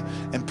away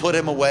and put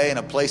him away in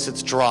a place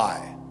that's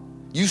dry.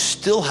 You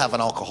still have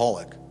an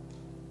alcoholic.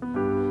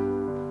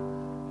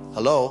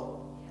 Hello?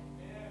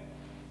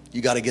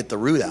 You got to get the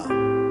root out.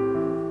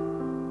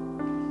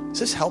 Is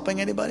this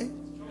helping anybody?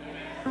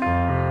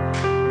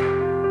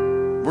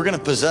 We're going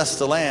to possess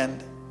the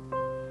land,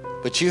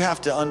 but you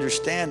have to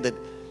understand that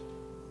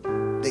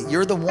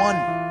you're the one.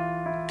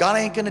 God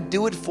ain't going to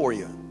do it for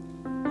you.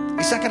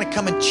 He's not going to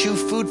come and chew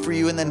food for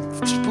you and then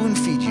spoon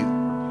feed you.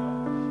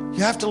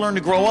 You have to learn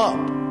to grow up.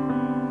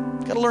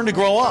 You got to learn to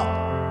grow up.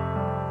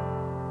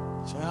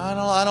 So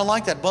I don't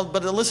like that.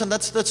 But listen,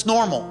 that's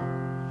normal.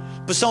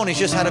 Basoni's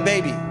just had a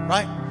baby,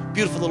 right?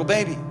 Beautiful little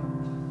baby.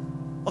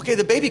 Okay,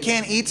 the baby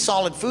can't eat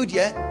solid food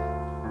yet.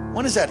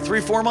 When is that?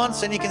 3-4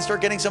 months? Then you can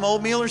start getting some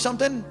oatmeal or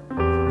something?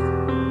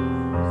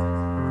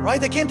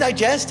 Right? They can't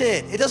digest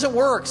it. It doesn't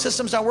work.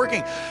 System's not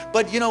working.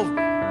 But,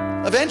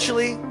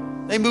 eventually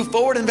they move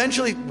forward and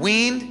eventually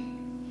weaned.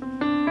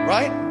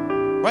 Right?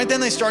 Right? Then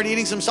they start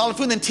eating some solid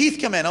food. And then teeth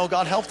come in. Oh,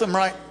 God, help them,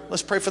 right?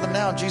 Let's pray for them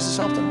now. Jesus,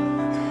 help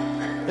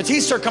them. The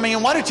teeth start coming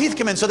in. Why do teeth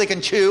come in? So they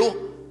can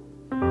chew.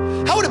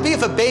 How would it be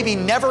if a baby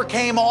never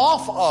came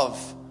off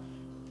of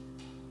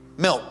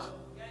milk?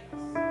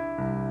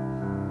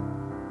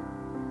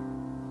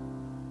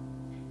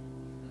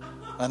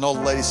 An old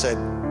lady said,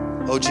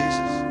 "Oh, Jesus."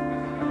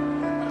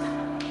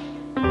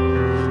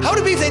 How would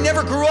it be if they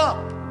never grew up?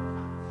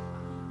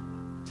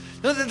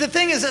 The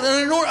thing is that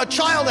a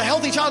child, a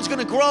healthy child, is going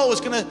to grow, is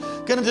going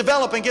to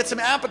develop and get some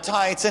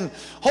appetites, and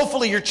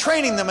hopefully you're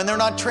training them and they're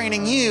not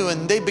training you,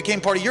 and they became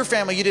part of your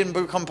family, you didn't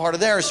become part of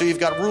theirs, so you've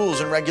got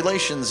rules and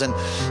regulations, and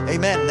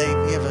amen.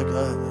 You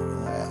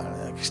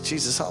have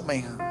Jesus help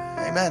me,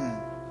 amen.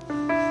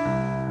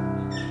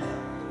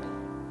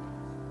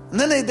 And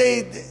then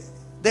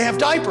they have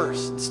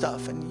diapers and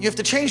stuff, and you have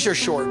to change their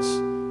shorts,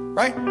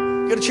 right?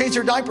 You got to change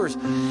their diapers.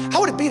 How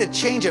would it be to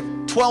change a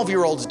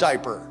 12-year-old's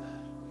diaper?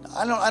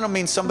 I don't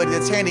mean somebody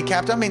that's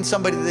handicapped. I mean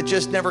somebody that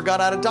just never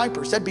got out of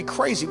diapers. That'd be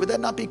crazy. Would that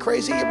not be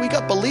crazy? We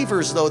got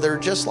believers, though, that are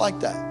just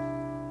like that.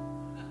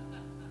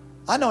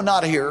 I know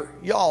not here.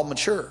 Y'all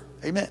mature.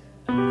 Amen.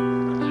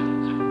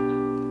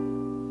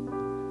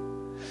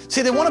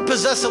 See, they want to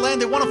possess the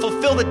land. They want to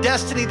fulfill the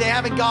destiny they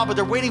have in God, but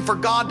they're waiting for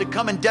God to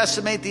come and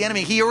decimate the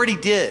enemy. He already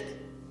did.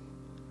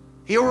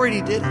 He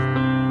already did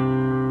it.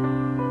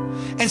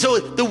 And so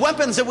the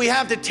weapons that we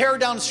have to tear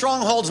down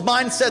strongholds,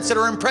 mindsets that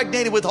are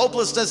impregnated with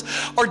hopelessness,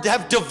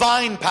 have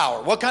divine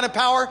power. What kind of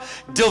power?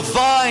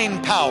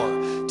 Divine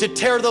power to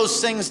tear those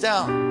things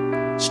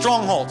down.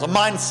 Strongholds, a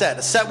mindset,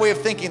 a set way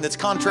of thinking that's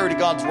contrary to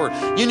God's word.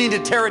 You need to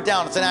tear it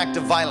down. It's an act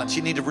of violence.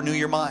 You need to renew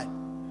your mind.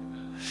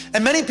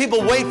 And many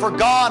people wait for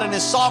God and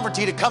His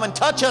sovereignty to come and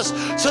touch us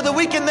so that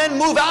we can then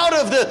move out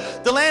of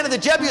the land of the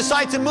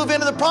Jebusites and move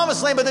into the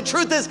promised land. But the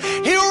truth is,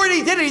 He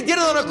already did it. He did it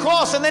on a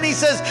cross. And then He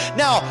says,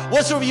 now,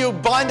 whatsoever you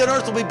bind on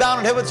earth will be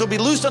bound in heaven, so will be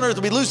loosed on earth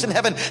will be loosed in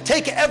heaven.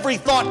 Take every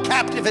thought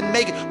captive and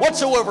make it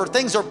whatsoever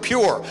things are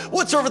pure,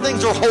 whatsoever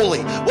things are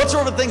holy,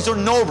 whatsoever things are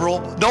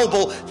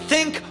noble,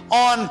 think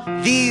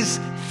on these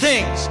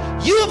things.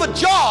 You have a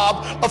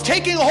job of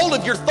taking a hold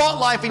of your thought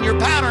life and your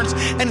patterns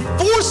and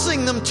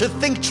forcing them to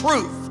think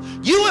truth.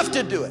 You have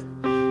to do it.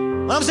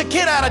 When I was a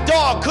kid, I had a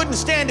dog, couldn't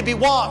stand to be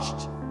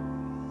washed.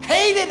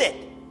 Hated it.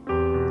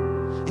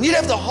 And you'd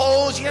have the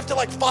hose, you have to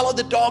follow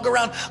the dog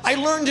around. I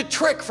learned a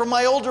trick from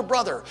my older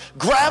brother.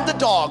 Grab the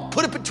dog,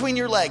 put it between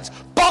your legs,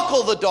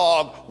 buckle the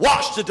dog,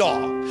 wash the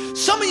dog.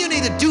 Some of you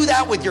need to do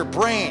that with your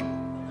brain,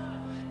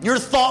 your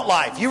thought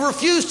life. You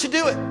refuse to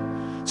do it.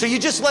 So you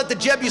just let the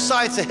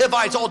Jebusites, the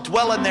Hivites all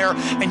dwell in there,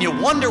 and you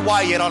wonder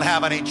why you don't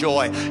have any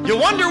joy. You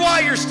wonder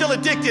why you're still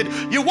addicted.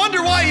 You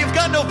wonder why you've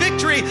got no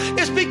victory.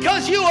 It's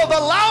because you have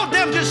allowed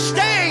them to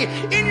stay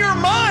in your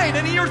mind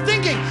and in your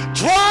thinking.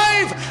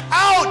 Drive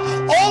out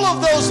all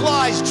of those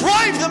lies.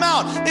 Drive them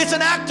out. It's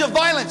an act of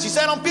violence. You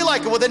say, I don't feel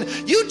like it. Well, then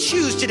you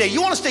choose today.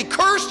 You want to stay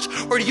cursed,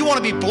 or do you want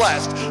to be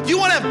blessed? Do you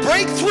want to have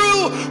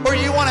breakthrough, or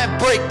do you want to have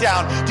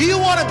breakdown? Do you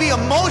want to be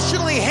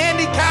emotionally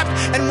handicapped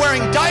and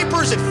wearing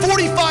diapers at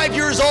 45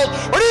 years old,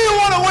 or do you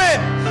want to win?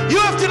 You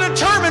have to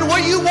determine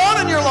what you want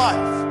in your life.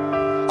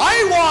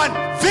 I want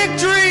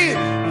victory,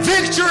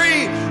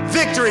 victory,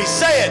 victory.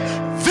 Say it.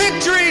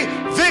 Victory,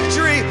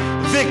 victory,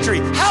 victory.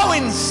 How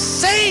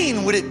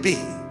insane would it be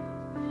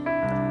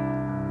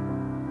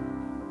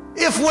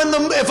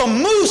if a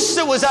moose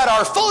that was at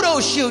our photo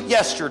shoot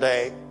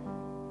yesterday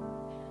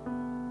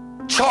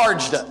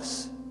charged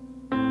us,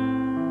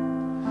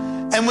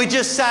 and we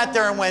just sat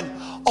there and went,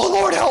 oh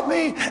Lord, help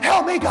me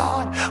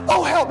God,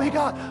 oh help me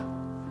God.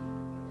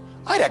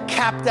 I'd have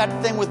capped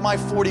that thing with my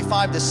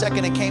 45 the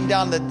second it came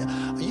down.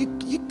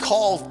 You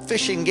call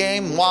fishing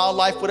game,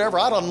 wildlife, whatever.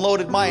 I'd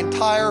unloaded my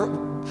entire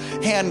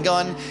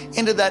handgun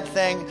into that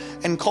thing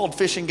and called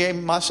fishing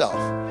game myself,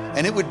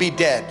 and it would be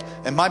dead,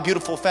 and my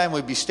beautiful family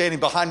would be standing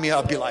behind me.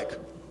 I'd be like,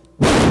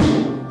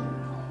 bang,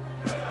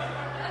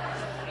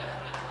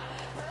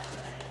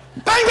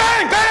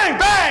 bang, bang,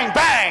 bang,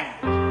 bang.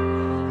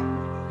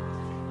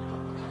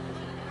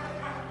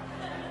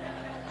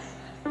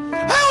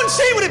 How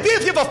insane would it be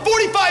if you have a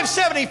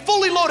 45-70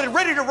 fully loaded,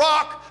 ready to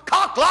rock,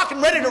 cock, lock,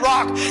 and ready to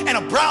rock, and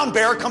a brown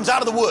bear comes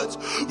out of the woods,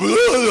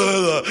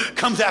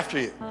 comes after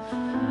you?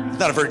 It's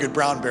not a very good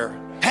brown bear.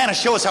 Hannah,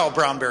 show us how a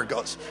brown bear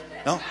goes.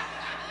 No?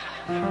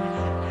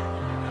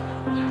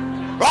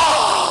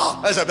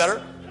 Ah! Is that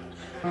better?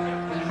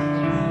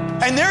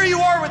 And there you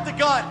are with the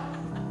gun.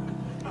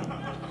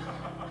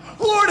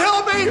 Lord,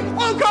 help me!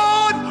 Oh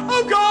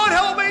God,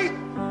 help me!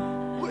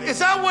 Is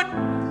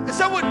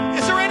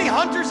there any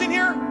hunters in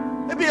here?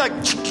 It'd be like,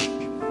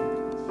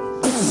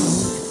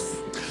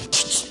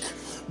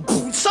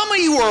 some of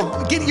you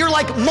you're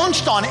like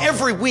munched on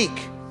every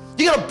week.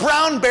 You got a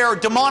brown bear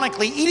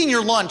demonically eating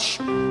your lunch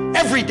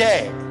every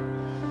day.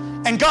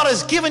 And God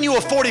has given you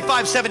a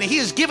 45-70. He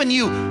has given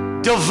you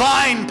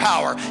divine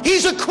power.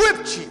 He's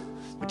equipped you,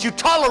 but you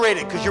tolerate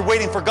it because you're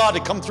waiting for God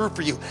to come through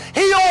for you.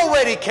 He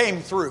already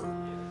came through.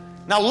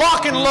 Now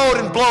lock and load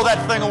and blow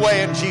that thing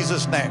away in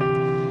Jesus' name.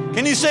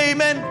 Can you say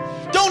amen?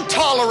 Don't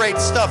tolerate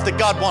stuff that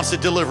God wants to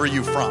deliver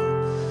you from.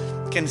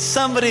 Can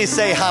somebody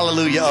say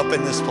hallelujah up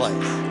in this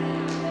place?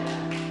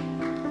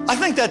 I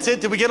think that's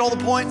it. Did we get all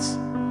the points?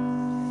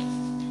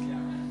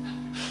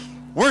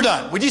 We're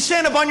done. Would you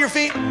stand up on your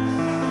feet?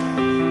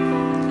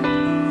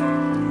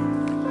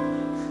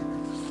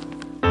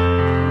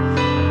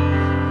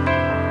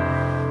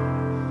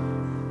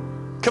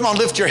 Come on,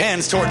 lift your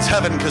hands towards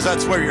heaven, because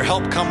that's where your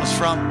help comes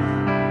from.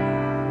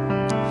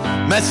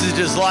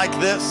 Messages like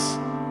this,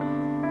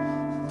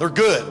 they're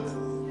good.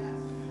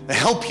 They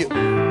help you.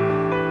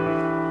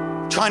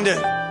 Trying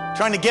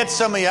to get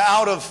some of you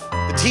out of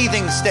the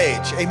teething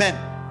stage. Amen.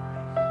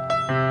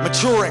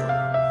 Maturing.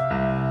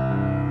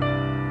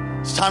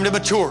 It's time to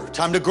mature,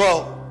 time to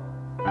grow.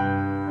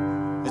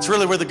 It's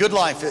really where the good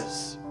life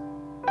is.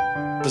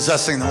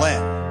 Possessing the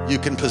land. You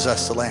can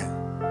possess the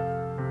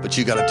land, but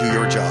you got to do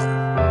your job.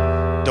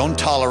 Don't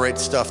tolerate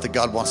stuff that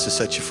God wants to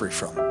set you free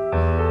from.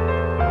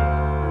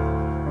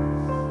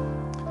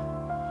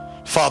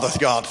 Father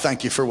God,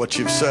 thank you for what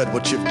you've said,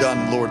 what you've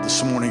done, Lord,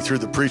 this morning through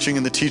the preaching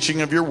and the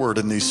teaching of your word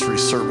in these 3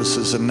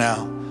 services. And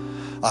now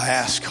I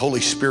ask,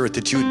 Holy Spirit,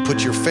 that you would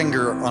put your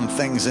finger on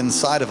things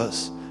inside of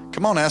us.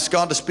 Come on, ask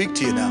God to speak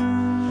to you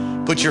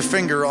now. Put your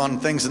finger on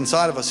things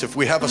inside of us. If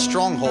we have a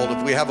stronghold,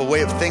 if we have a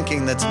way of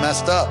thinking that's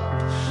messed up,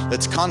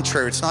 that's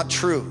contrary, it's not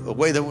true, a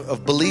way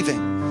of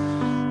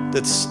believing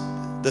that's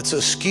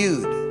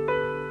askewed,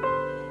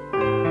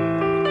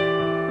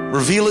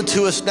 reveal it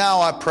to us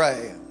now, I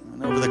pray.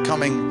 And over the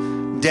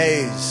coming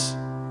days,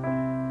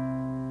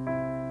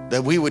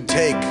 that we would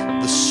take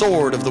the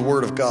sword of the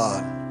Word of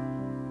God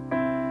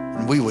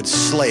and we would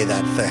slay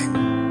that thing.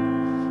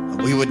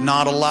 And we would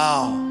not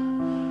allow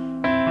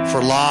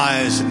for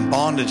lies and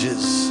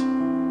bondages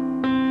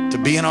to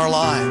be in our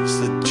lives.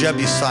 The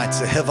Jebusites,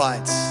 the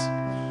Hivites,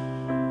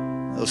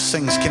 those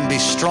things can be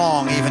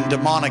strong, even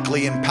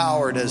demonically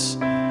empowered as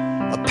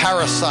a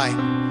parasite.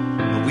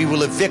 But we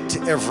will evict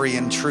every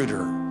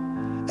intruder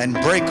and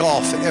break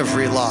off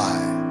every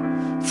lie.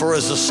 For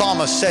as the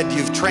psalmist said,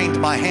 you've trained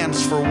my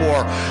hands for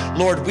war.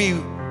 Lord, we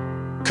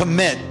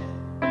commit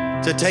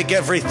to take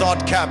every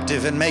thought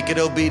captive and make it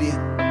obedient.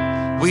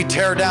 We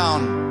tear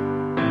down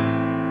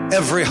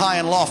every high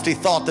and lofty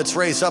thought that's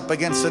raised up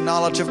against the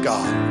knowledge of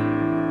God.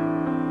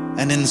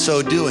 And in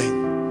so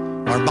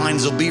doing, our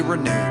minds will be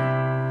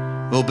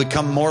renewed. We'll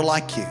become more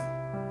like you.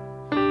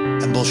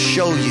 And we'll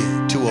show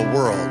you to a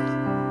world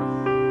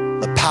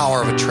the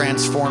power of a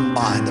transformed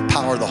mind, the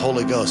power of the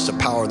Holy Ghost, the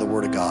power of the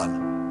Word of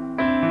God.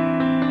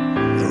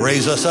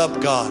 Raise us up,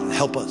 God, and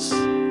help us.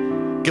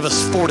 Give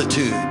us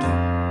fortitude.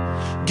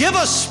 Give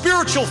us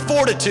spiritual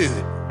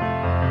fortitude.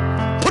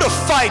 Put a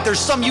fight. There's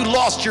some you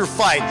lost your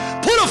fight.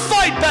 Put a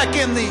fight back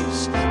in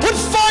these. Put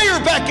fire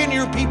back in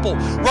your people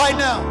right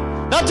now.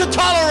 Not to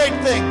tolerate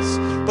things,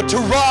 but to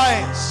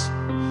rise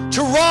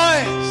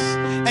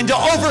and to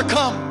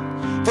overcome.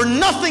 For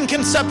nothing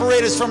can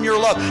separate us from your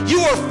love.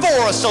 You are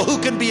for us, so who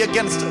can be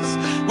against us?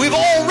 We've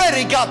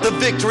already got the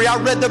victory. I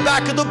read the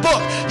back of the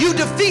book. You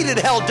defeated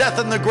hell, death,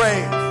 and the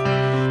grave.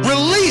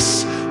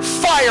 Release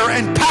fire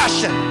and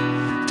passion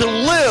to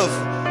live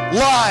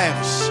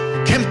lives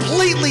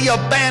completely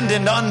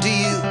abandoned unto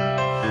you.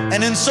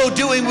 And in so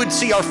doing, we'd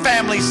see our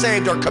family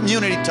saved, our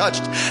community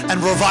touched,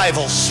 and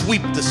revival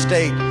sweep the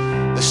state,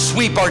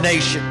 sweep our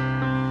nation.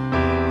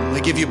 And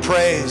we give you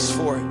praise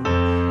for it.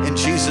 In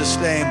Jesus'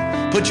 name,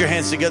 put your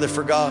hands together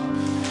for God.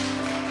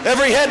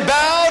 Every head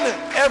bowed,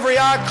 every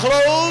eye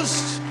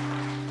closed.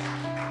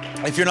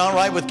 If you're not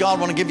right with God, I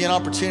want to give you an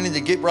opportunity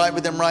to get right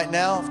with Him right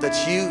now. If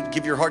that's you,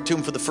 give your heart to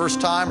Him for the first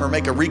time or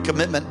make a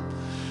recommitment.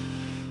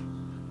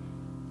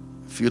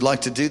 If you'd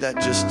like to do that,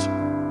 just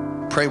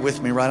pray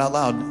with me right out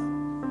loud.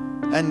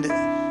 And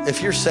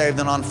if you're saved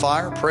and on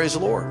fire, praise the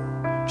Lord.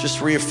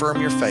 Just reaffirm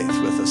your faith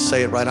with us.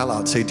 Say it right out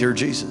loud. Say, Dear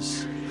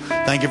Jesus,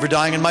 thank you for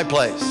dying in my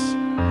place.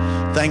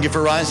 Thank you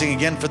for rising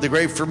again for the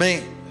grave for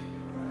me.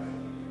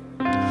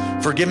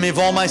 Forgive me of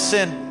all my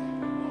sin.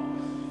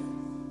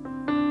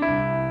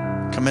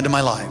 Come into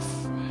my life.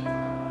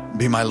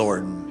 Be my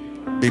Lord.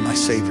 Be my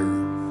Savior.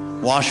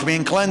 Wash me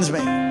and cleanse me.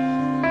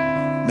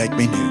 Make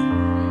me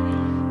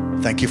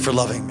new. Thank you for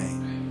loving me.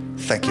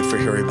 Thank you for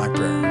hearing my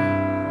prayer.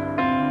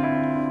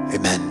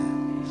 Amen.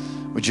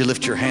 Would you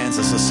lift your hands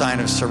as a sign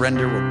of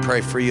surrender? We'll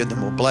pray for you, then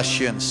we'll bless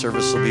you, and the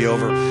service will be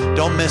over.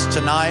 Don't miss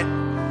tonight.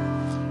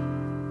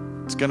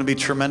 It's going to be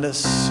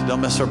tremendous. Don't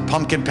miss our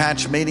pumpkin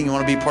patch meeting. You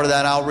want to be part of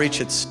that outreach?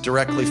 It's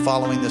directly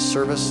following this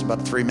service,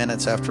 about 3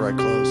 minutes after I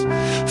close.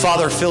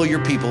 Father, fill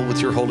your people with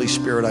your Holy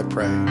Spirit, I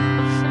pray.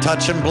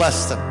 Touch and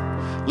bless them.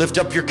 Lift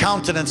up your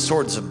countenance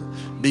towards them.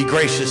 Be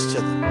gracious to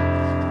them.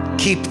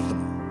 Keep them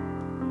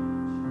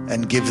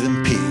and give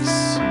them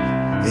peace.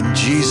 In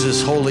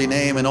Jesus' holy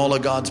name, and all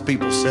of God's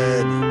people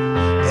said,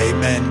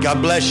 amen.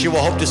 God bless you.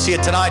 We'll hope to see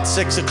you tonight,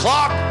 6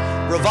 o'clock.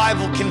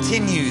 Revival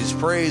continues.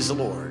 Praise the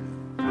Lord.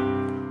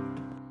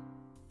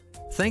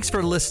 Thanks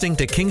for listening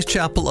to Kings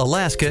Chapel,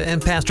 Alaska,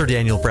 and Pastor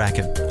Daniel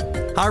Bracken.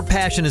 Our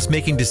passion is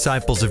making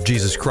disciples of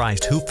Jesus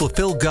Christ who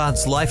fulfill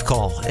God's life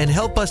call and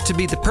help us to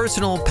be the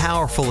personal,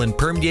 powerful, and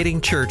permeating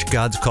church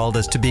God's called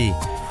us to be.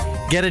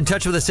 Get in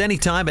touch with us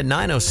anytime at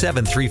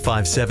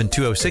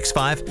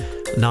 907-357-2065,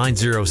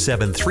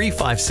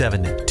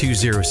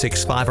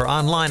 907-357-2065, or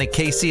online at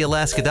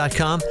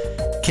kcalaska.com.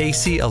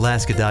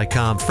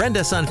 kcalaska.com. Friend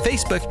us on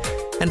Facebook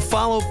and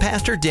follow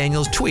Pastor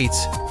Daniel's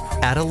tweets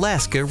at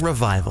Alaska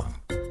Revival.